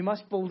 you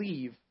must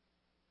believe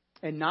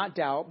and not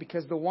doubt,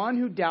 because the one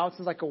who doubts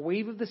is like a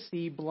wave of the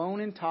sea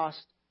blown and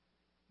tossed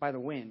by the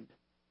wind.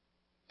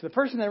 So the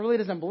person that really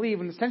doesn't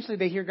believe, and essentially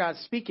they hear God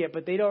speak it,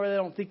 but they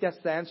don't think that's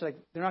the answer. Like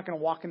they're not going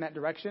to walk in that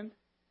direction.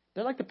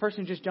 They're like the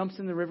person who just jumps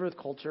in the river with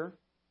culture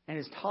and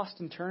is tossed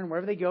and turned.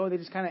 Wherever they go, they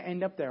just kind of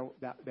end up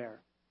there.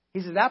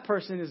 He says that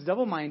person is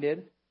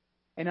double-minded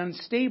and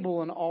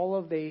unstable in all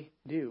of they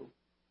do.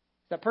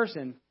 That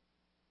person,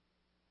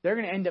 they're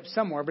going to end up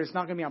somewhere, but it's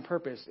not going to be on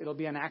purpose. It'll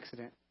be an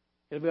accident.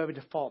 It'll be by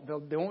default.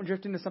 They won't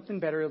drift into something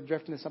better. It'll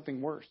drift into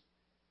something worse.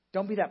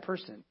 Don't be that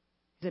person.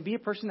 He said, be a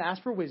person that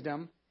asks for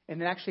wisdom and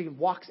then actually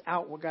walks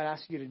out what God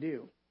asks you to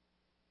do.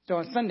 So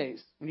on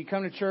Sundays, when you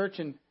come to church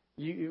and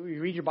you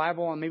read your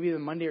Bible on maybe the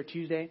Monday or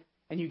Tuesday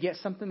and you get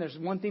something, there's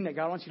one thing that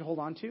God wants you to hold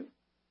on to,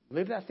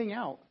 live that thing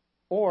out.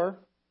 Or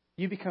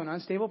you become an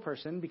unstable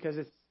person because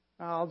it's,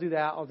 oh, I'll do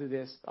that, I'll do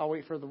this. I'll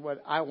wait for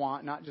what I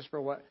want, not just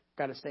for what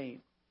God is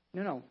saying.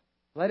 No.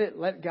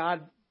 Let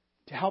God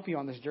to help you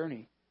on this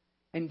journey.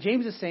 And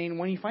James is saying,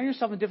 when you find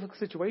yourself in difficult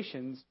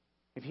situations,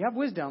 if you have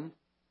wisdom,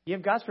 you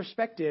have God's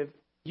perspective,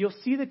 you'll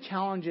see the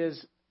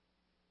challenges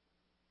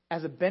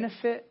as a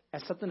benefit,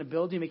 as something to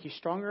build you, make you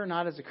stronger,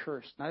 not as a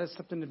curse, not as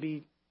something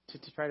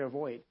to try to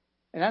avoid.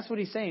 And that's what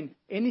he's saying.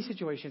 In these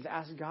situations,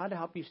 ask God to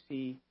help you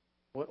see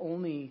what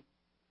only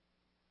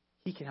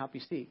He can help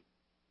you see.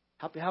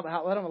 Let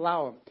Him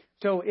allow Him.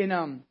 So in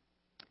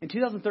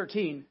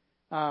 2013,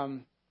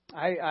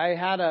 I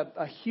had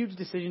a huge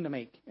decision to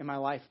make in my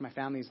life, my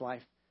family's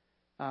life.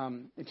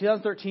 In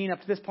 2013,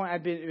 up to this point, it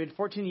had been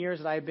 14 years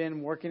that I had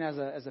been working as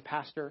a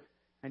pastor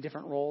in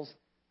different roles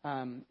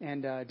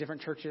and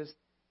different churches.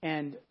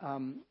 And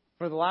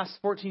for the last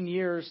 14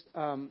 years,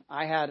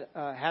 I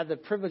had the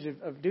privilege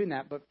of doing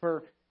that. But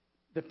for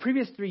the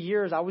previous 3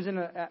 years, I was on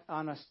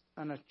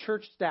a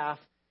church staff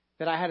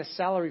that I had a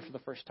salary for the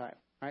first time.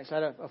 Right, so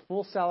I had a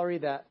full salary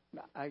that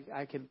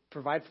I could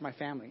provide for my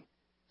family.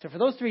 So for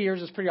those 3 years,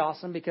 it was pretty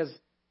awesome because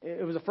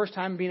it was the first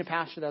time being a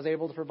pastor that I was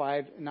able to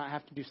provide and not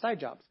have to do side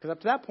jobs. Because up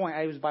to that point,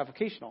 I was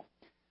bivocational.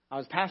 I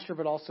was pastor,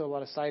 but also a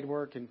lot of side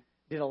work and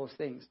did all those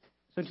things.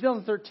 So in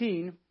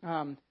 2013,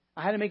 I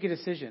had to make a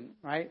decision,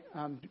 right?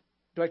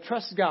 Do I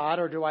trust God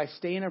or do I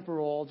stay in a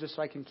role just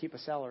so I can keep a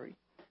salary?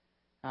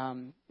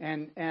 And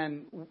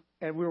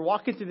we were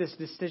walking through this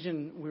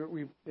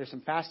decision. There's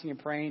some fasting and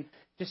praying,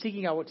 just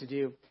seeking out what to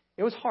do.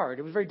 It was hard.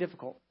 It was very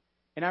difficult.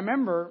 And I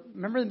remember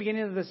the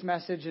beginning of this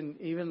message, and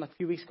even like a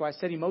few weeks ago, I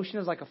said emotion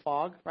is like a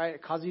fog, right?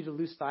 It causes you to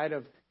lose sight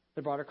of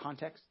the broader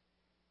context.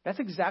 That's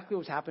exactly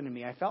what's happened to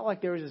me. I felt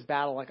like there was this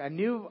battle. Like I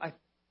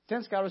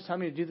sensed God was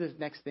telling me to do this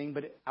next thing,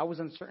 but I was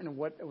uncertain of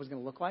what it was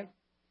going to look like.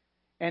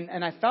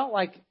 And I felt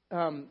like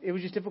it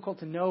was just difficult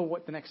to know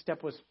what the next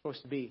step was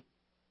supposed to be.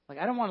 Like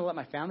I don't want to let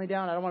my family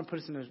down. I don't want to put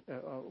us in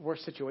a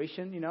worse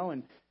situation,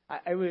 and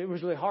it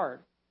was really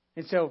hard.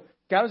 And so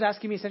God was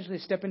asking me essentially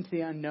to step into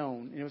the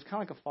unknown, and it was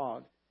kind of like a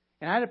fog.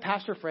 And I had a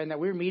pastor friend that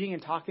we were meeting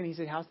and talking. He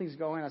said, how's things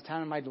going? I was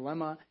telling him my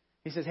dilemma.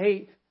 He says,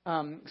 hey,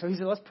 so he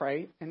said, let's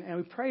pray. And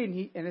we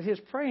prayed, and as he was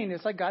praying,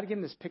 it's like God gave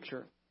him this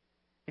picture.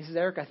 He says,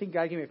 Eric, I think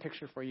God gave me a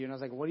picture for you. And I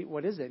was like,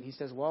 what is it? And he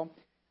says, well,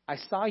 I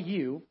saw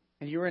you,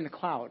 and you were in a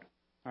cloud,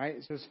 all right?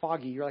 So it was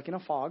foggy. You're like in a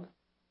fog.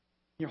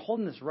 You're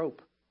holding this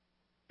rope.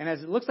 And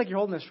as it looks like you're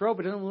holding this rope,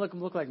 it doesn't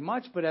look like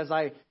much, but as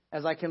I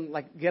can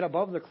like get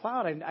above the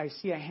cloud, I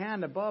see a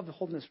hand above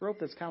holding this rope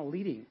that's kind of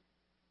leading.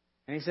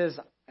 And he says,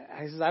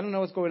 I don't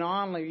know what's going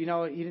on. Like, he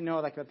didn't know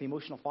like about the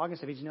emotional fog and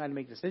stuff. He just knew how to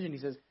make a decision. He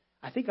says,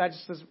 I think God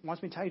just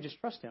wants me to tell you, just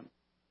trust Him.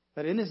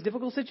 That in this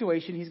difficult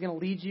situation, He's going to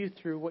lead you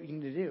through what you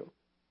need to do.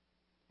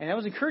 And that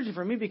was encouraging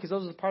for me because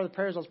those are part of the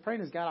prayers I was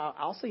praying is, God,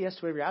 I'll say yes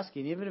to whatever you're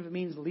asking, even if it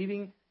means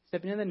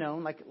stepping in the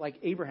known, like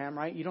Abraham,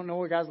 right? You don't know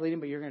where God's leading,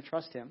 but you're going to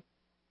trust Him.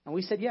 And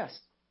we said yes.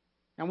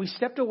 And we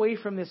stepped away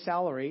from this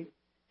salary.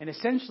 And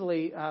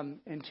essentially,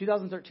 in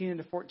 2013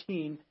 into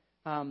 14,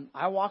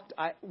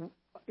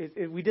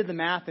 we did the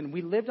math, and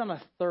we lived on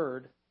a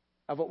third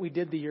of what we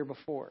did the year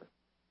before.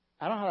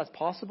 I don't know how that's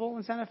possible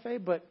in Santa Fe,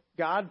 but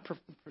God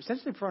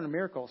essentially performed a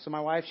miracle. So my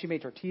wife, she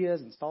made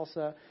tortillas and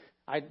salsa.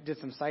 I did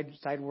some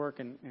side work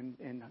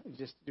and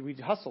just we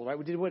hustled, right?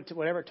 We did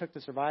whatever it took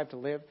to survive, to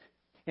live.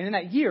 And in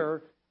that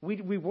year,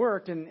 we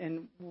worked,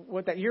 and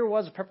what that year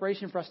was a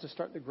preparation for us to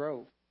start the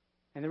Grove.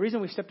 And the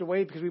reason we stepped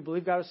away because we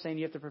believed God was saying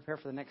you have to prepare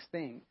for the next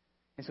thing.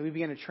 And so we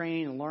began to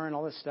train and learn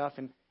all this stuff.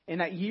 And in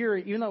that year,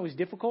 even though it was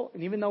difficult,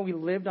 and even though we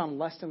lived on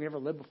less than we ever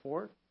lived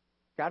before,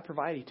 God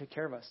provided. He took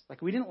care of us.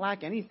 Like we didn't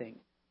lack anything.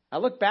 I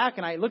look back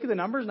and I look at the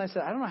numbers and I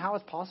said, I don't know how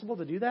it's possible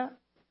to do that.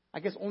 I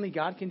guess only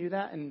God can do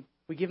that, and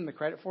we give Him the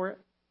credit for it.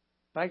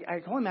 But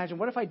I can only imagine,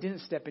 what if I didn't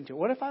step into it?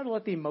 What if I would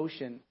let the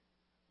emotion,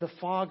 the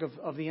fog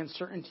of the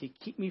uncertainty,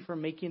 keep me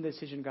from making the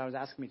decision God was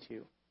asking me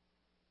to?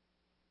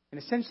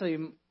 And essentially,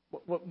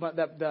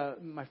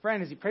 my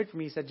friend, as he prayed for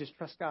me, he said, just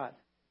trust God.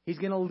 He's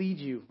going to lead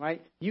you,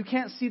 right? You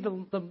can't see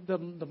the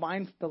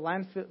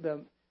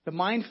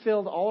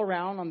minefield all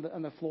around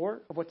on the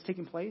floor of what's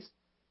taking place,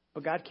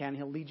 but God can.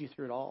 He'll lead you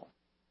through it all.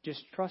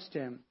 Just trust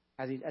Him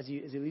as He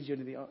leads you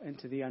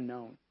into the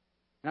unknown.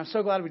 And I'm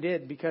so glad we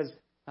did because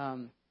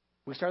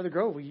we started the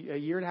Grove. A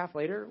year and a half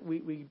later,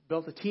 we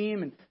built a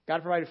team, and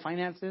God provided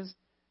finances.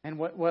 And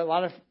what a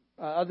lot of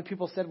other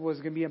people said was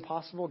going to be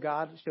impossible,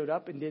 God showed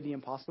up and did the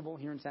impossible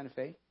here in Santa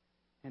Fe.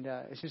 And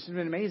it's just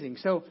been amazing.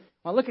 So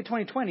when I look at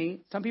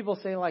 2020, some people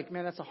say, like,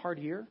 man, that's a hard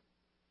year.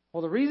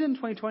 Well, the reason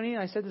 2020,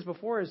 and I said this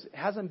before, is it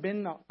hasn't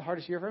been the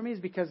hardest year for me is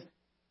because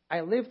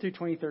I lived through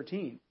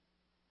 2013.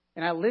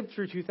 And I lived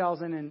through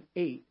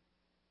 2008.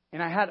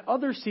 And I had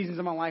other seasons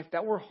of my life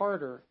that were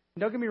harder.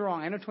 And don't get me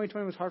wrong. I know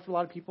 2020 was hard for a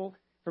lot of people.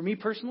 For me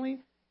personally,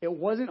 it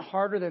wasn't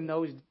harder than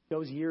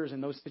those years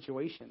and those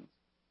situations.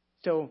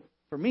 So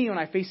for me, when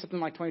I face something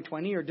like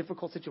 2020 or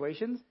difficult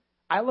situations,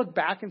 I look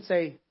back and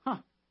say,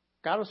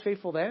 God was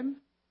faithful then.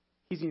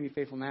 He's going to be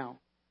faithful now.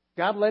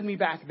 God led me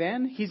back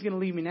then. He's going to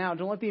lead me now.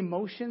 Don't let the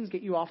emotions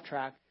get you off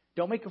track.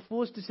 Don't make a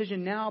foolish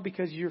decision now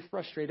because you're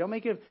frustrated. Don't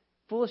make a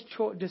foolish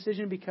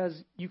decision because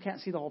you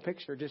can't see the whole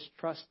picture. Just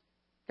trust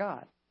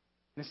God.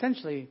 And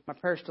essentially, my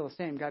prayer is still the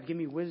same. God, give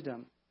me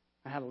wisdom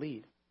on how to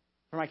lead.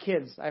 For my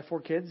kids, I have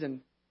 4 kids,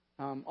 and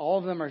all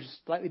of them are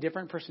slightly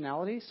different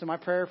personalities. So my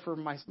prayer for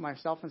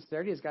myself and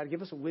Sincerity is, God,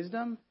 give us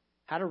wisdom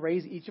how to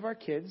raise each of our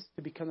kids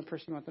to become the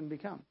person you want them to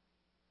become.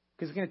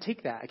 Because it's going to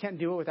take that. I can't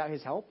do it without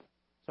His help.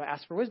 So I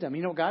ask for wisdom.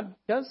 You know what God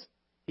does?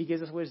 He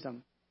gives us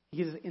wisdom. He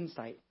gives us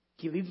insight.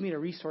 He leads me to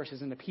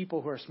resources and to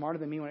people who are smarter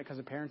than me when it comes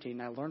to parenting,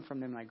 and I learn from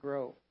them and I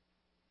grow.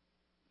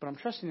 But I'm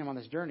trusting Him on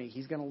this journey.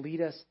 He's going to lead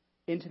us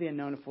into the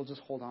unknown if we'll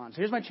just hold on. So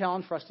here's my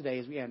challenge for us today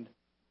as we end.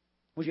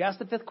 Would you ask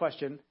the 5th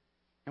question,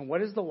 and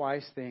what is the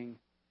wise thing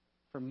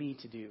for me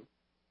to do?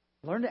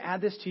 Learn to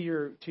add this to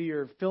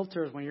your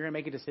filters when you're going to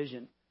make a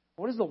decision.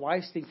 What is the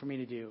wise thing for me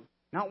to do?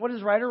 Not what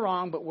is right or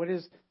wrong, but what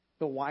is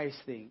the wise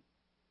thing?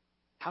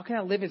 How can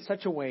I live in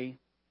such a way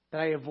that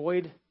I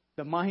avoid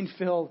the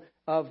minefield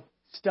of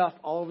stuff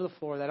all over the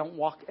floor, that I don't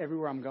walk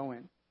everywhere I'm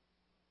going?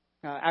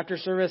 After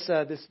service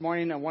this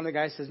morning, one of the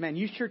guys says, man,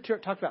 you sure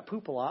talked about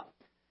poop a lot.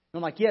 And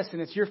I'm like, yes,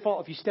 and it's your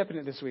fault if you step in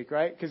it this week,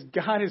 right? Because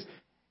God is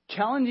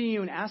challenging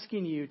you and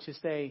asking you to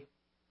say,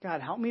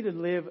 God, help me to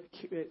live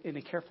in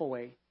a careful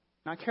way.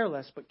 Not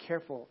careless, but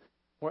careful.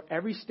 Where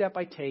every step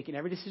I take and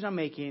every decision I'm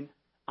making,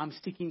 I'm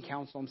seeking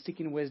counsel, I'm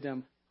seeking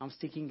wisdom, I'm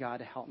seeking God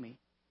to help me.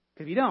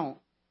 Because if you don't,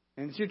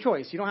 and it's your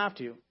choice, you don't have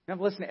to. You don't have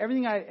to listen to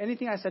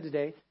anything I said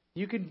today.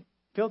 You could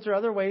filter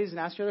other ways and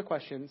ask your other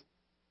questions.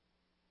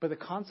 But the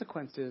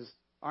consequences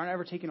aren't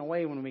ever taken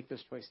away when we make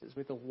those choices. We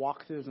have to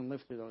walk through those and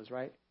live through those,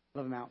 right?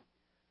 Live them out.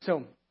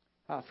 So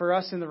for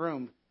us in the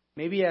room,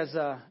 maybe as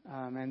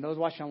and those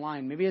watching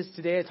online, maybe as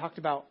today I talked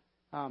about,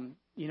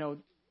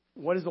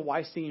 what is the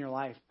wise thing in your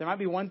life? There might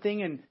be one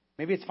thing, and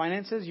maybe it's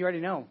finances. You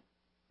already know.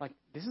 Like,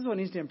 this is what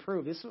needs to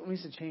improve. This is what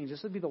needs to change.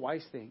 This would be the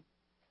wise thing.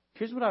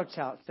 Here's what I would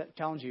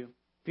challenge you.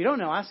 If you don't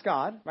know, ask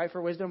God, right,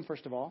 for wisdom,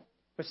 first of all.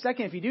 But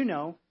second, if you do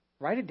know,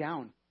 write it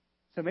down.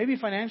 So maybe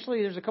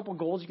financially, there's a couple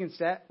goals you can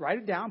set. Write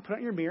it down. Put it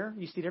in your mirror.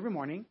 You see it every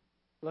morning.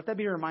 Let that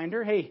be a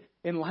reminder. Hey,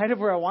 in light of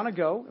where I want to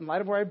go, in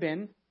light of where I've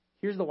been,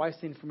 here's the wise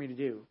thing for me to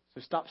do.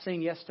 So stop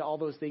saying yes to all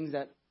those things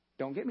that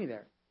don't get me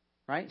there,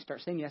 right?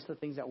 Start saying yes to the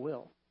things that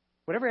will.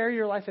 Whatever area of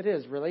your life it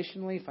is,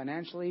 relationally,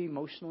 financially,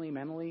 emotionally,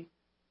 mentally,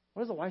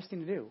 what is the wise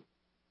thing to do?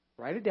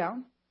 Write it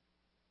down.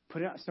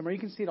 Put it out somewhere you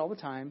can see it all the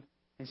time,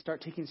 and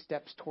start taking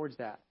steps towards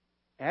that.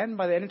 And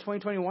by the end of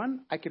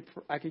 2021, I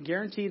could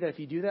guarantee that if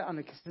you do that on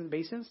a consistent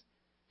basis,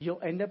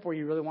 you'll end up where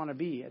you really want to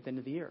be at the end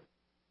of the year.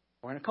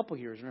 Or in a couple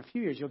years, or in a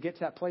few years, you'll get to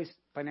that place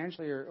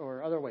financially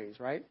or other ways,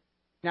 right?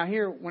 Now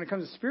here, when it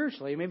comes to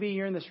spiritually, maybe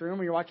you're in this room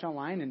or you're watching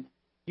online, and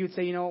you would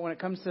say, you know what, when it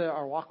comes to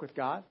our walk with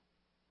God,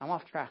 I'm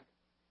off track,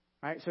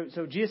 right?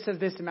 So Jesus says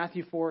this in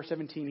Matthew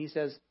 4:17. He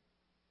says,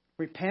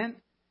 repent,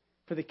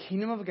 for the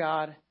kingdom of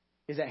God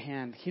is at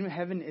hand. The kingdom of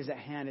heaven is at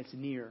hand. It's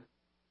near.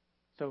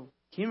 So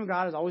kingdom of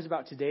God is always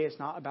about today. It's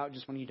not about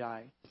just when you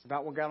die. It's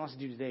about what God wants to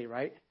do today,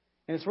 right?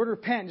 And this word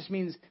repent just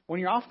means when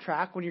you're off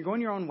track, when you're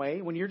going your own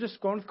way, when you're just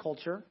going with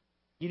culture,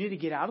 you need to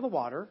get out of the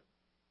water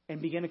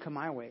and begin to come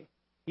my way.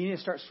 You need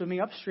to start swimming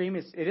upstream.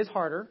 It is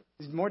harder.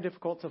 It's more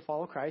difficult to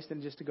follow Christ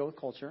than just to go with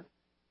culture.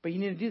 But you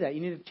need to do that.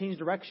 You need to change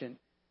direction.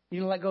 You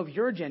need to let go of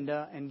your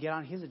agenda and get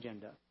on His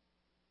agenda.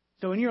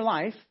 So in your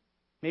life,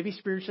 maybe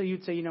spiritually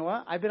you'd say, you know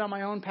what? I've been on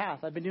my own path.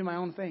 I've been doing my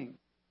own thing.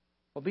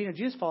 Well, being a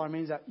Jesus follower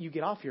means that you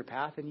get off your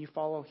path and you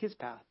follow His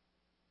path.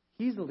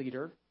 He's the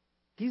leader.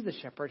 He's the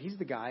shepherd. He's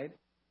the guide.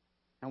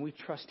 And we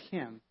trust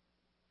Him.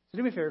 So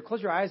do me a favor.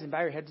 Close your eyes and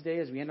bow your head today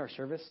as we end our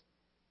service.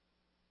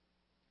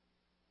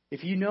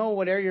 If you know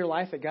what area of your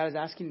life that God is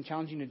asking and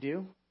challenging you to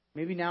do,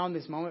 maybe now in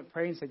this moment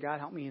pray and say, God,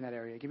 help me in that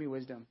area. Give me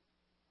wisdom.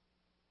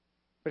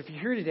 But if you're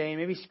here today,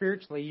 maybe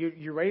spiritually,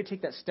 you're ready to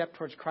take that step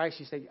towards Christ.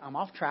 You say, I'm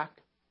off track.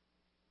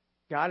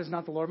 God is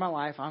not the Lord of my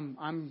life.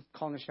 I'm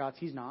calling the shots.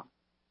 He's not.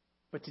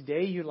 But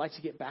today you'd like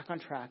to get back on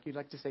track. You'd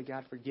like to say,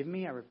 God, forgive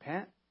me. I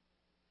repent.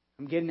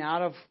 I'm getting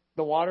out of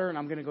the water and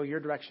I'm going to go your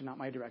direction, not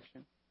my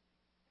direction.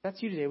 If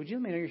that's you today, would you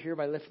let me know you're here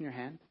by lifting your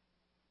hand?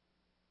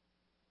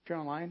 If you're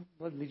online,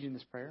 let me lead you in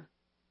this prayer.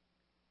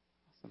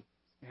 Awesome.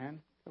 Your hand.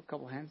 A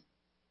couple hands.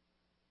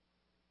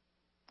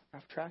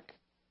 Off track.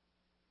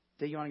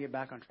 Today you want to get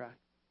back on track.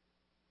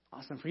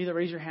 Awesome. For you that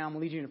raise your hand, I'm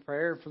going to lead you in a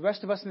prayer. For the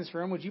rest of us in this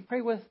room, would you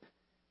pray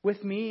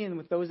with me and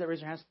with those that raise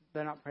their hands?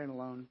 They're not praying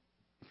alone.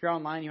 If you're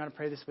online, you want to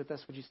pray this with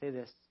us, would you say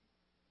this?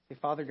 Say,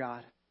 Father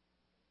God,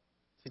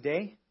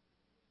 today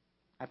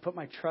I put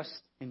my trust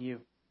in you.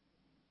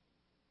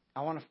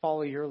 I want to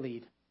follow your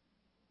lead.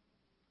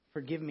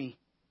 Forgive me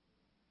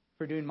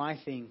for doing my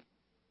thing,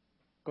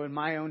 going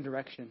my own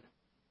direction.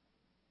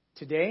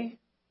 Today,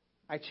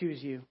 I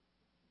choose you.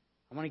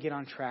 I want to get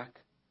on track.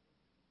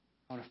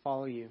 I want to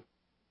follow you.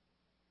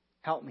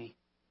 Help me.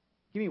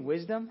 Give me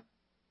wisdom,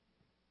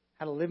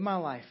 how to live my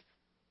life,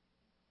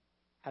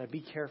 how to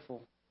be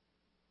careful,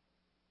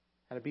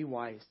 how to be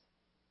wise.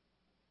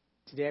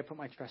 Today I put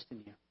my trust in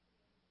you.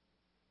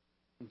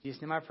 In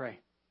Jesus' name I pray.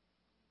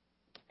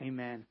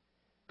 Amen.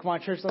 Come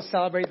on, church, let's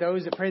celebrate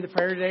those that prayed the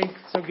prayer today.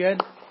 So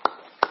good.